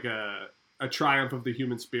this is like a triumph of the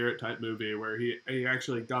human spirit type movie where he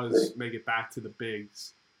actually does make it back to the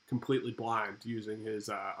bigs completely blind using his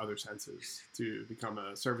other senses to become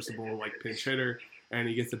a serviceable pinch hitter, and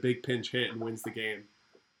he gets a big pinch hit and wins the game.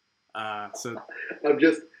 So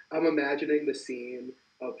I'm imagining the scene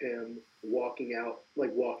of him walking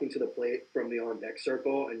to the plate from the on deck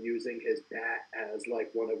circle and using his bat as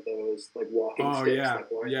one of those walking sticks.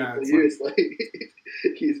 People use.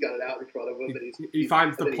 He's got it out in front of him, and he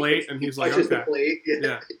finds the plate and he's like, okay. The plate.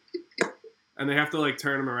 Yeah. And they have to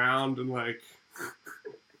turn him around and I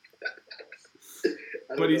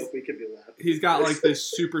don't know if we can be laughing. He's got this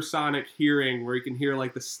supersonic hearing where he can hear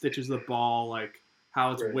the stitches of the ball,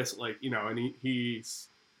 how it's whistling, and he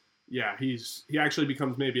actually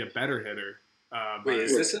becomes maybe a better hitter. Wait,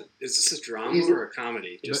 is this a drama or a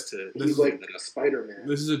comedy? He's like Spider-Man.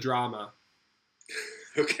 This is a drama.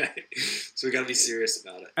 Okay, so we got to be serious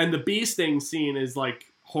about it. And the bee sting scene is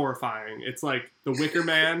horrifying. It's like the Wicker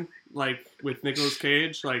Man, with Nicolas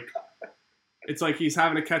Cage. It's like he's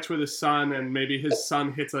having a catch with his son, and maybe his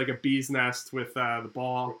son hits a bee's nest with the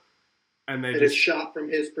ball. And it's shot from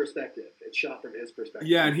his perspective.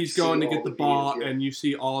 Yeah, and he's going to get the ball, and you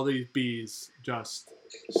see all these bees just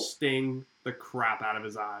sting the crap out of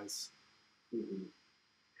his eyes. Mm-hmm.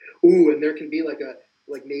 Ooh, and there can be like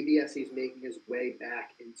maybe as he's making his way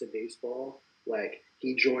back into baseball, like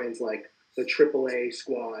he joins like the AAA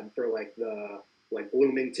squad for like the like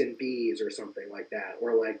Bloomington Bees or something like that,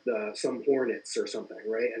 or like some Hornets or something,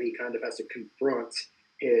 right? And he kind of has to confront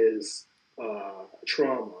his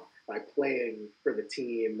trauma by playing for the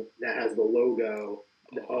team that has the logo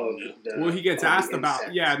of the. Well, he gets of the asked about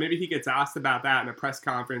insect. maybe he gets asked about that in a press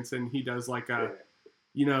conference, and he does like a,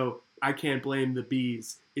 I can't blame the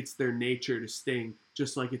bees. It's their nature to sting,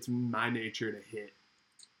 just like it's my nature to hit.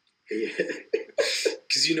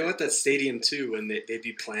 Because at that stadium too, when they'd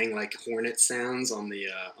be playing like hornet sounds on the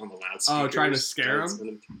loudspeakers. Oh, trying to scare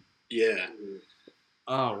them? Yeah.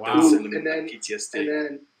 Oh, wow. And then PTSD. And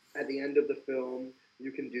then at the end of the film,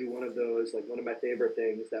 you can do one of those, like one of my favorite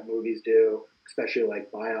things that movies do, especially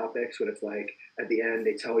like biopics, when it's like at the end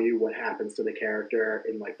they tell you what happens to the character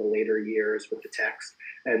in like the later years with the text.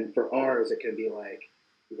 And for ours, it can be like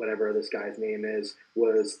whatever this guy's name is,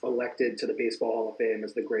 was elected to the Baseball Hall of Fame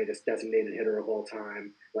as the greatest designated hitter of all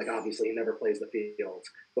time. Like, obviously, he never plays the field,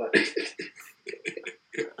 but if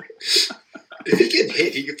he get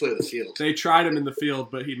hit, he could play the field. They tried him in the field,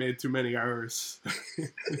 but he made too many errors.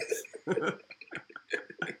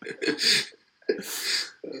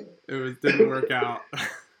 It didn't work out.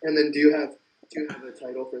 And then do you have a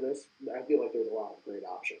title for this? I feel like there's a lot of great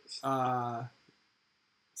options. How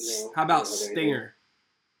about Stinger?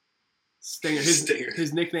 Stinger.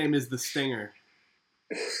 His nickname is the Stinger.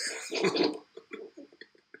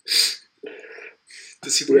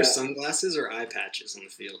 Does he wear sunglasses or eye patches on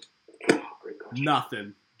the field? Oh, great question.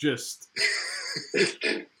 Nothing. Just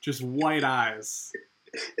white eyes.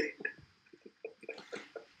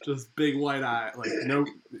 Just big white eye. Like no,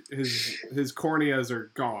 his corneas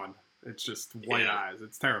are gone. It's just white eyes.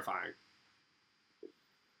 It's terrifying.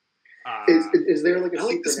 Is there like a I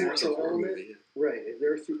like this supernatural more element? movie. Right. Is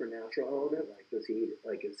there a supernatural element? Like, is he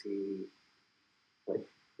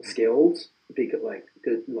skilled? Because like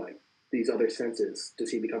these other senses, does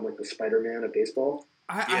he become like the Spider-Man of baseball?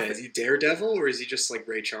 Is he Daredevil or is he just like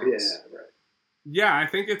Ray Charles? Yeah, right. Yeah, I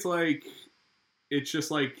think it's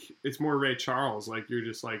just like it's more Ray Charles. Like you're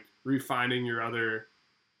just like refining your other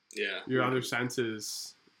other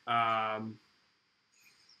senses.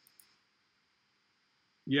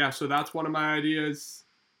 So that's one of my ideas.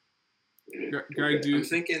 Greg, I'm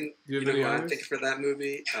thinking. do you have You know any what I'm others? thinking for that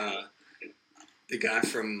movie? The guy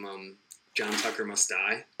from John Tucker Must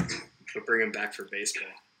Die. But bring him back for baseball.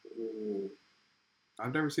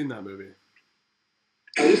 I've never seen that movie.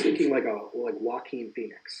 I was thinking like Joaquin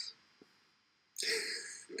Phoenix.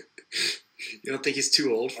 You don't think he's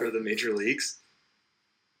too old for the major leagues?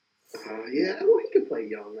 Yeah, well, he could play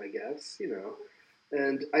young, I guess,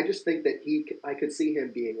 And I just think that I could see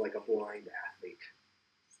him being like a blind athlete.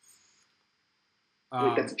 I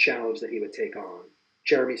think that's a challenge that he would take on.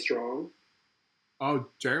 Jeremy Strong. Oh,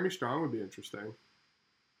 Jeremy Strong would be interesting.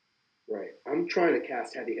 Right. I'm trying to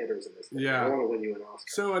cast heavy hitters in this thing. Yeah. I want to win you an Oscar.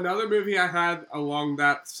 So another movie I had along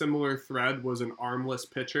that similar thread was an armless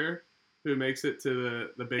pitcher who makes it to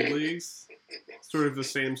the big leagues. Sort of the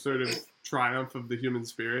same sort of triumph of the human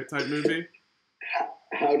spirit type movie.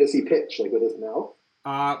 How does he pitch? Like with his mouth?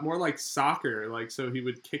 More like soccer. Like, so he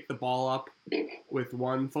would kick the ball up with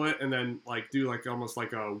one foot and then like do like almost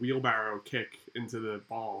like a wheelbarrow kick into the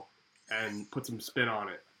ball and put some spin on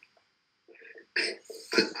it.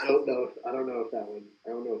 I don't know if that one. I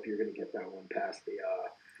don't know if you're going to get that one past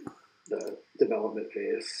the development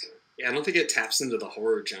phase. Yeah, I don't think it taps into the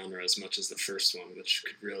horror genre as much as the first one, which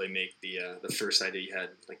could really make the first idea you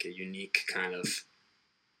had like a unique kind of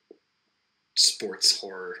sports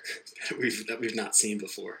horror that we've not seen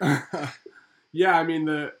before. Yeah, I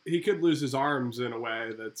mean he could lose his arms in a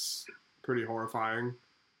way that's pretty horrifying.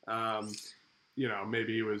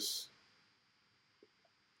 Maybe he was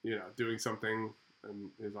doing something and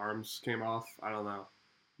his arms came off. I don't know.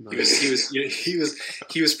 But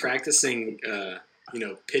He was practicing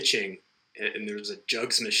pitching, and there was a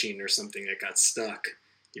jugs machine or something that got stuck.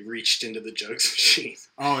 He reached into the jugs machine.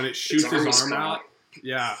 Oh, and it shoots his arm out?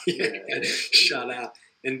 Yeah. Shot out.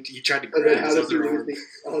 And he tried to grab his other arm.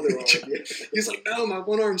 He's like, no, my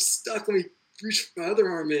one arm's stuck. Let me reach my other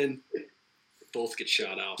arm in. Both get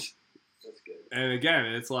shot off. That's good. And again,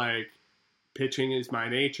 it's like, pitching is my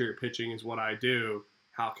nature. Pitching is what I do.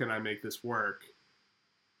 How can I make this work?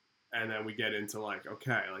 And then we get into like,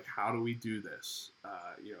 okay, like how do we do this?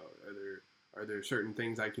 Are there certain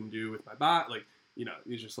things I can do with my body? Like,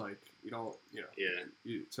 it's just like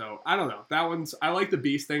so I don't know. That one's I like the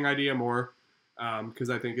bee sting idea more because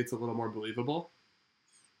I think it's a little more believable.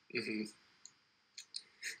 Mm-hmm.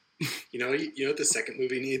 You know what the second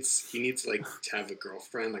movie needs? He needs like to have a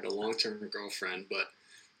girlfriend, like a long-term girlfriend, but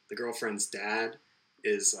the girlfriend's dad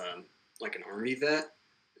is like an army vet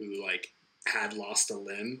who like had lost a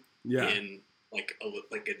limb in like a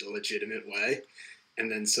legitimate way,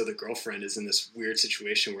 and then so the girlfriend is in this weird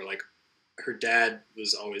situation where like her dad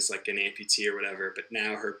was always like an amputee or whatever, but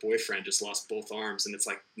now her boyfriend just lost both arms, and it's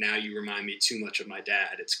like, now you remind me too much of my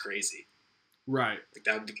dad. It's crazy. Right. Like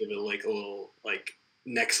that would give it like a little like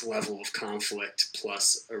next level of conflict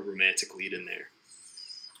plus a romantic lead in there.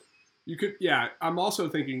 You could, yeah. I'm also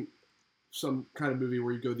thinking some kind of movie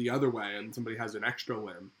where you go the other way and somebody has an extra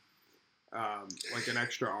limb, like an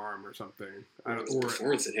extra arm or something, or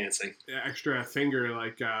performance enhancing. Extra finger,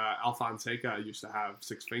 like Alphonse used to have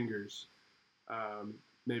 6 fingers.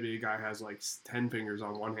 Maybe a guy has like 10 fingers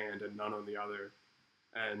on one hand and none on the other,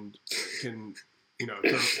 and can,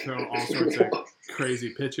 throw all sorts of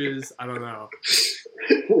crazy pitches. I don't know.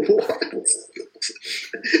 What?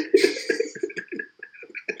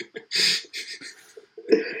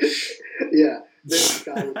 Yeah, this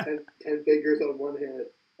guy with 10 fingers on one hand,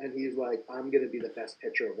 and he's like, I'm going to be the best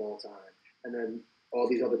pitcher of all time. And then all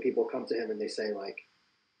these other people come to him and they say, like,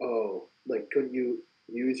 oh, like, couldn't you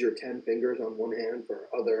use your 10 fingers on one hand for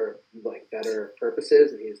other, like, better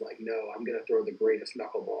purposes? And he's like, no, I'm going to throw the greatest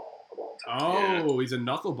knuckleball of all time. Oh, he's a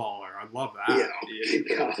knuckleballer. I love that.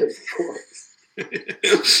 Yeah. God, of course.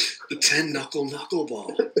 The 10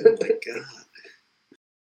 knuckleball. Oh, my God.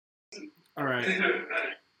 All right.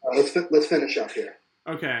 Let's finish up here.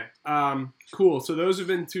 Okay. Cool. So those have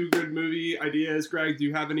been 2 good movie ideas. Greg, do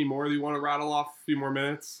you have any more that you want to rattle off a few more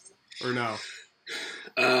minutes? Or no?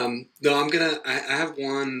 No, I have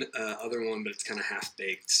one other one, but it's kind of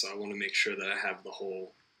half-baked, so I want to make sure that I have the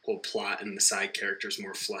whole plot and the side characters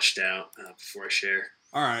more fleshed out before I share.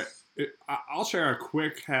 All right. I'll share a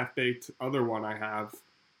quick half-baked other one I have.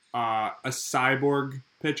 A cyborg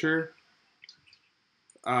pitcher.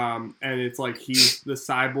 And it's like he's the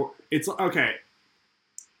cyborg. It's okay.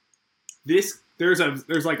 There's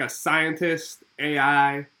like a scientist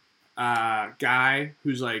AI guy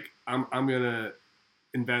who's like, I'm gonna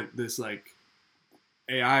invent this like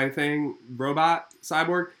AI thing, robot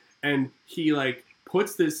cyborg, and he like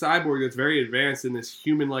puts this cyborg that's very advanced in this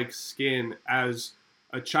human-like skin as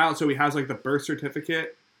a child. So he has like the birth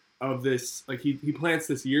certificate of this, like he plants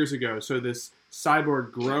this years ago. So this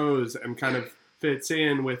cyborg grows and kind of fits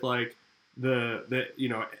in with like the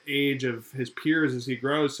age of his peers as he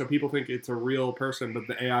grows. So people think it's a real person, but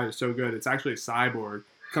the AI is so good. It's actually a cyborg.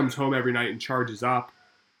 Comes home every night and charges up.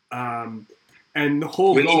 And the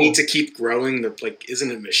whole Wouldn't goal, you need to keep growing isn't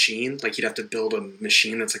it a machine? Like you'd have to build a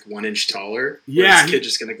machine that's like 1 inch taller? Yeah. This kid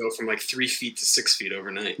just going to go from like 3 feet to 6 feet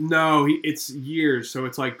overnight. No, it's years. So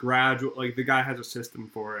it's like gradual, like the guy has a system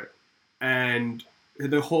for it. And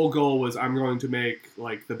the whole goal was, I'm going to make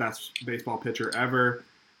like the best baseball pitcher ever.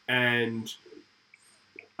 And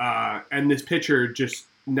this pitcher just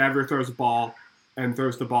never throws a ball and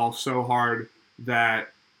throws the ball so hard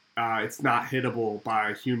that it's not hittable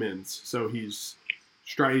by humans. So he's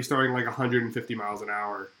throwing like 150 miles an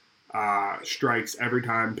hour, strikes every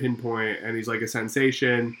time, pinpoint, and he's like a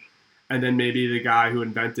sensation. And then maybe the guy who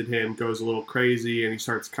invented him goes a little crazy and he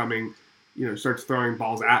starts throwing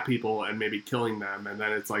balls at people and maybe killing them. And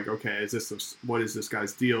then it's like, okay, what is this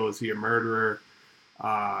guy's deal? Is he a murderer?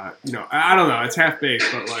 I don't know. It's half baked,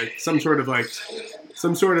 but like some sort of rogue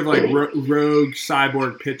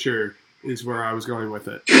cyborg pitcher is where I was going with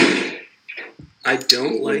it. I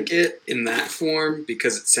don't like it in that form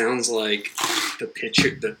because it sounds like the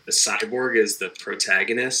cyborg is the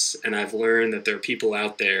protagonist, and I've learned that there are people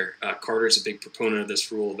out there. Carter's a big proponent of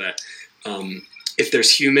this rule that if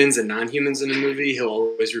there's humans and non-humans in a movie, he'll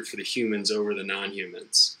always root for the humans over the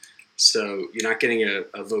non-humans. So you're not getting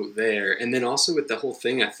a vote there. And then also with the whole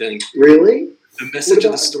thing, I think really the message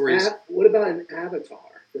of the story is, what about an Avatar?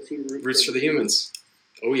 Does he roots for the humans?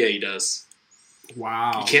 Oh yeah, he does.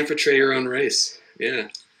 Wow. You can't portray your own race. Yeah.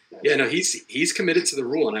 Yeah, no, he's committed to the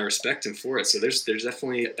rule, and I respect him for it. So there's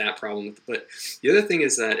definitely that problem with it. But the other thing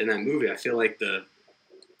is that in that movie, I feel like the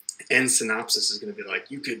end synopsis is going to be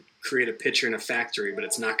like, you could create a pitcher in a factory, but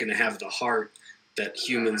it's not going to have the heart that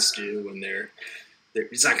humans do, and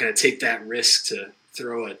it's not going to take that risk to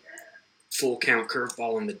throw a full count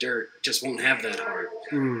curveball in the dirt. It just won't have that heart,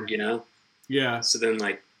 Yeah. So then,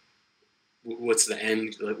 like, what's the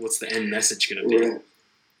end message going to be? Right.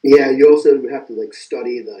 Yeah, you also would have to like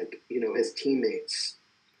study his teammates.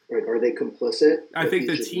 Like, are they complicit? I think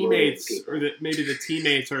the teammates, maybe the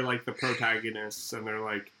teammates are like the protagonists, and they're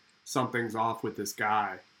like, something's off with this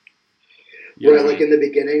guy. Yeah. Where, like, in the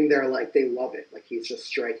beginning, they're like, they love it. Like, he's just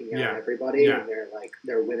striking out Yeah. everybody, Yeah. and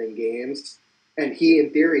they're winning games. And he,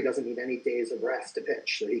 in theory, doesn't need any days of rest to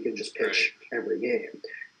pitch, so he can just pitch every game.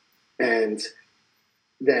 And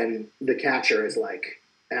then the catcher is like,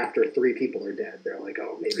 after 3 people are dead, they're like,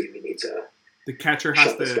 oh, maybe we need to. The catcher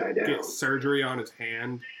has Shut this guy to down. get surgery on his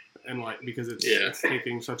hand, and like because it's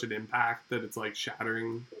taking such an impact that it's like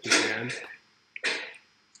shattering his hand.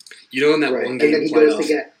 You know, in that Right. one And game then he playoff, goes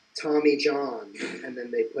to get Tommy John, and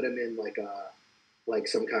then they put him in like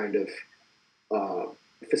some kind of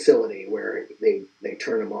facility where they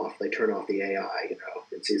turn him off. They turn off the AI. You know,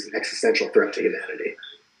 he's an existential threat to humanity.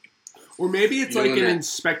 Or maybe it's You know like an that-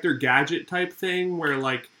 Inspector Gadget type thing where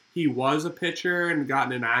like he was a pitcher and got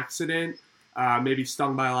in an accident, maybe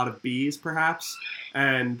stung by a lot of bees perhaps,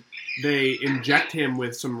 and they inject him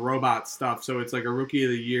with some robot stuff. So it's like a Rookie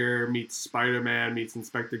of the Year meets Spider-Man meets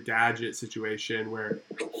Inspector Gadget situation where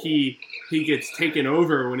he gets taken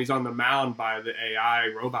over when he's on the mound by the AI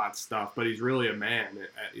robot stuff, but he's really a man,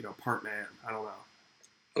 part man. I don't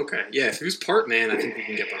know. Okay, yeah, if he was part man, I think we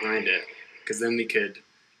can get behind it, because then we could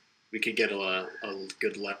get a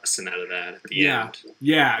good lesson out of that at the end.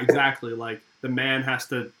 Yeah, exactly. Like the man has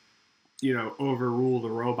to, overrule the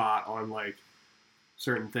robot on like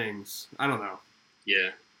certain things. I don't know.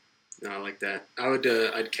 Yeah, no, I like that.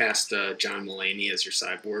 I'd cast John Mulaney as your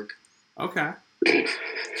cyborg. Okay.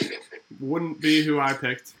 Wouldn't be who I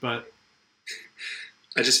picked, but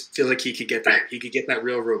I just feel like he could get that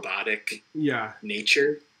real robotic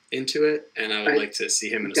nature into it, and I would like to see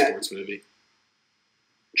him in a sports movie.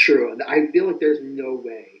 True. I feel like there's no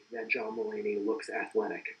way that John Mulaney looks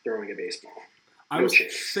athletic throwing a baseball. I was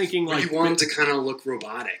thinking like you want him to kind of look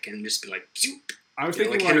robotic and just be like, zoop. I was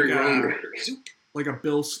thinking like Henry like zoop. like a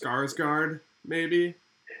Bill Skarsgård, maybe.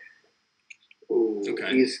 Ooh,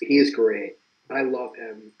 okay. He's great. I love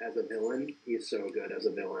him as a villain. He's so good as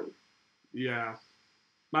a villain. Yeah.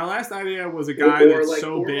 My last idea was a guy that's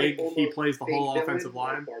so big he plays the whole offensive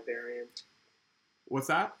line. Barbarian. What's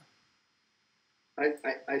that?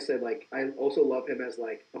 I said, like, I also love him as,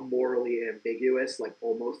 like, a morally ambiguous, like,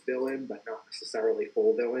 almost villain, but not necessarily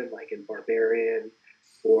full villain, like in Barbarian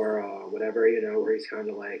or whatever, where he's kind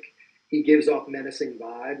of like, he gives off menacing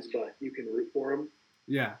vibes, but you can root for him.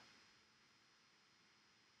 Yeah.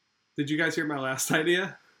 Did you guys hear my last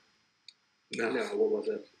idea? No, what was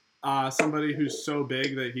it? Somebody who's so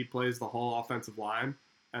big that he plays the whole offensive line,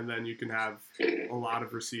 and then you can have a lot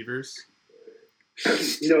of receivers.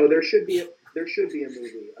 No, there should be a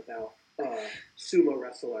movie about sumo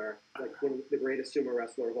wrestler, like one of the greatest sumo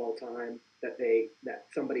wrestler of all time, that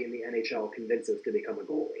somebody in the NHL convinces to become a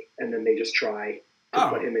goalie, and then they just try to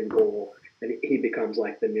put him in goal, and he becomes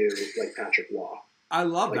like the new like Patrick Waugh. I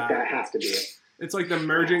love that. That has to be it. It's like the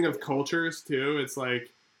merging of cultures too. It's like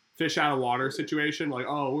fish out of water situation. Like,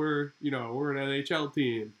 oh, we're an NHL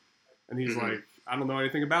team, and he's like, I don't know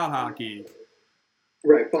anything about hockey.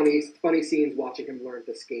 Right, funny scenes watching him learn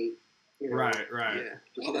to skate. Right. Yeah.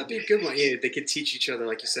 Well, that'd be a good one. Yeah, they could teach each other,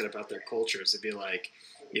 like you said, about their cultures. It'd be like,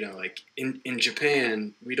 like in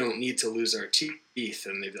Japan, we don't need to lose our teeth,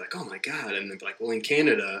 and they'd be like, oh my god, and they'd be like, well, in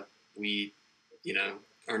Canada, we,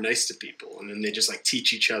 are nice to people, and then they just like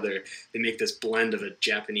teach each other. They make this blend of a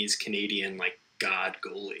Japanese Canadian like god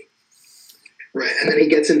goalie. Right, and then he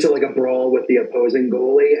gets into like a brawl with the opposing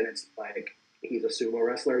goalie, and it's like he's a sumo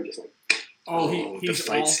wrestler, just like. The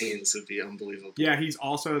fight scenes would be unbelievable. Yeah, he's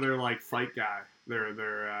also their like fight guy. Their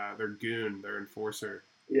goon, their enforcer.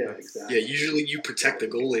 Yeah, exactly. Yeah, usually you protect the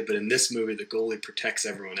goalie, but in this movie, the goalie protects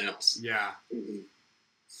everyone else. Yeah. Mm-hmm.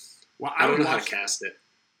 Well, I don't know how to cast it.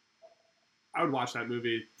 I would watch that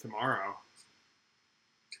movie tomorrow.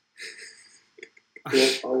 Well,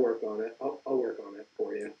 I'll work on it. I'll work on it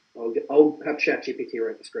for you. I'll have ChatGPT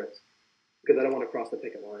write the script because I don't want to cross the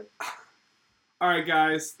picket line. All right,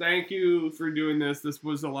 guys. Thank you for doing this. This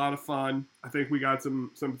was a lot of fun. I think we got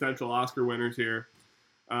some potential Oscar winners here.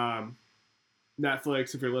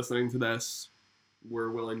 Netflix, if you're listening to this, we're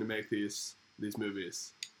willing to make these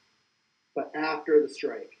movies. But after the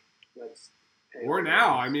strike, let's. Or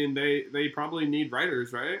now. I mean, they probably need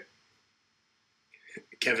writers, right?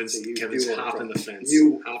 Kevin's hopping the fence.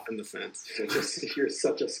 Hopping the fence. You're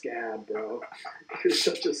such a scab, bro. You're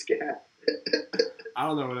such a scab. I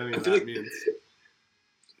don't know what any of that means.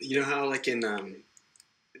 You know how, like, in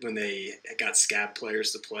when they got scab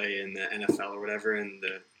players to play in the NFL or whatever, and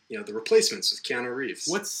the replacements with Keanu Reeves.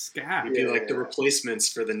 What's scab? It'd be like the replacements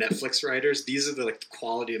for the Netflix writers. These are the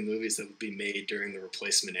quality of movies that would be made during the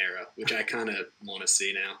replacement era, which I kind of want to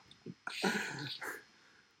see now.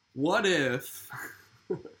 What if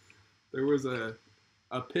there was a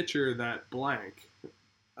pitcher that blank?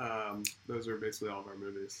 Those are basically all of our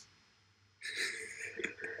movies.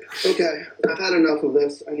 Okay, I've had enough of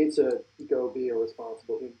this. I need to go be a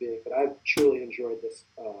responsible human being, but I've truly enjoyed this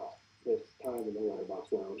time in the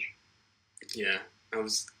Letterboxd Lounge. Yeah, I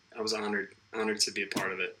was honored to be a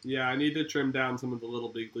part of it. Yeah, I need to trim down some of the Little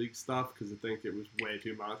Big League stuff because I think it was way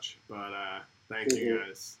too much. But thank you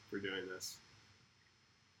guys for doing this.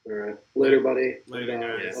 All right, later, buddy. Later,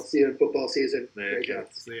 guys. I'll see you in football season. Later, Great guys.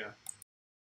 guys. See ya.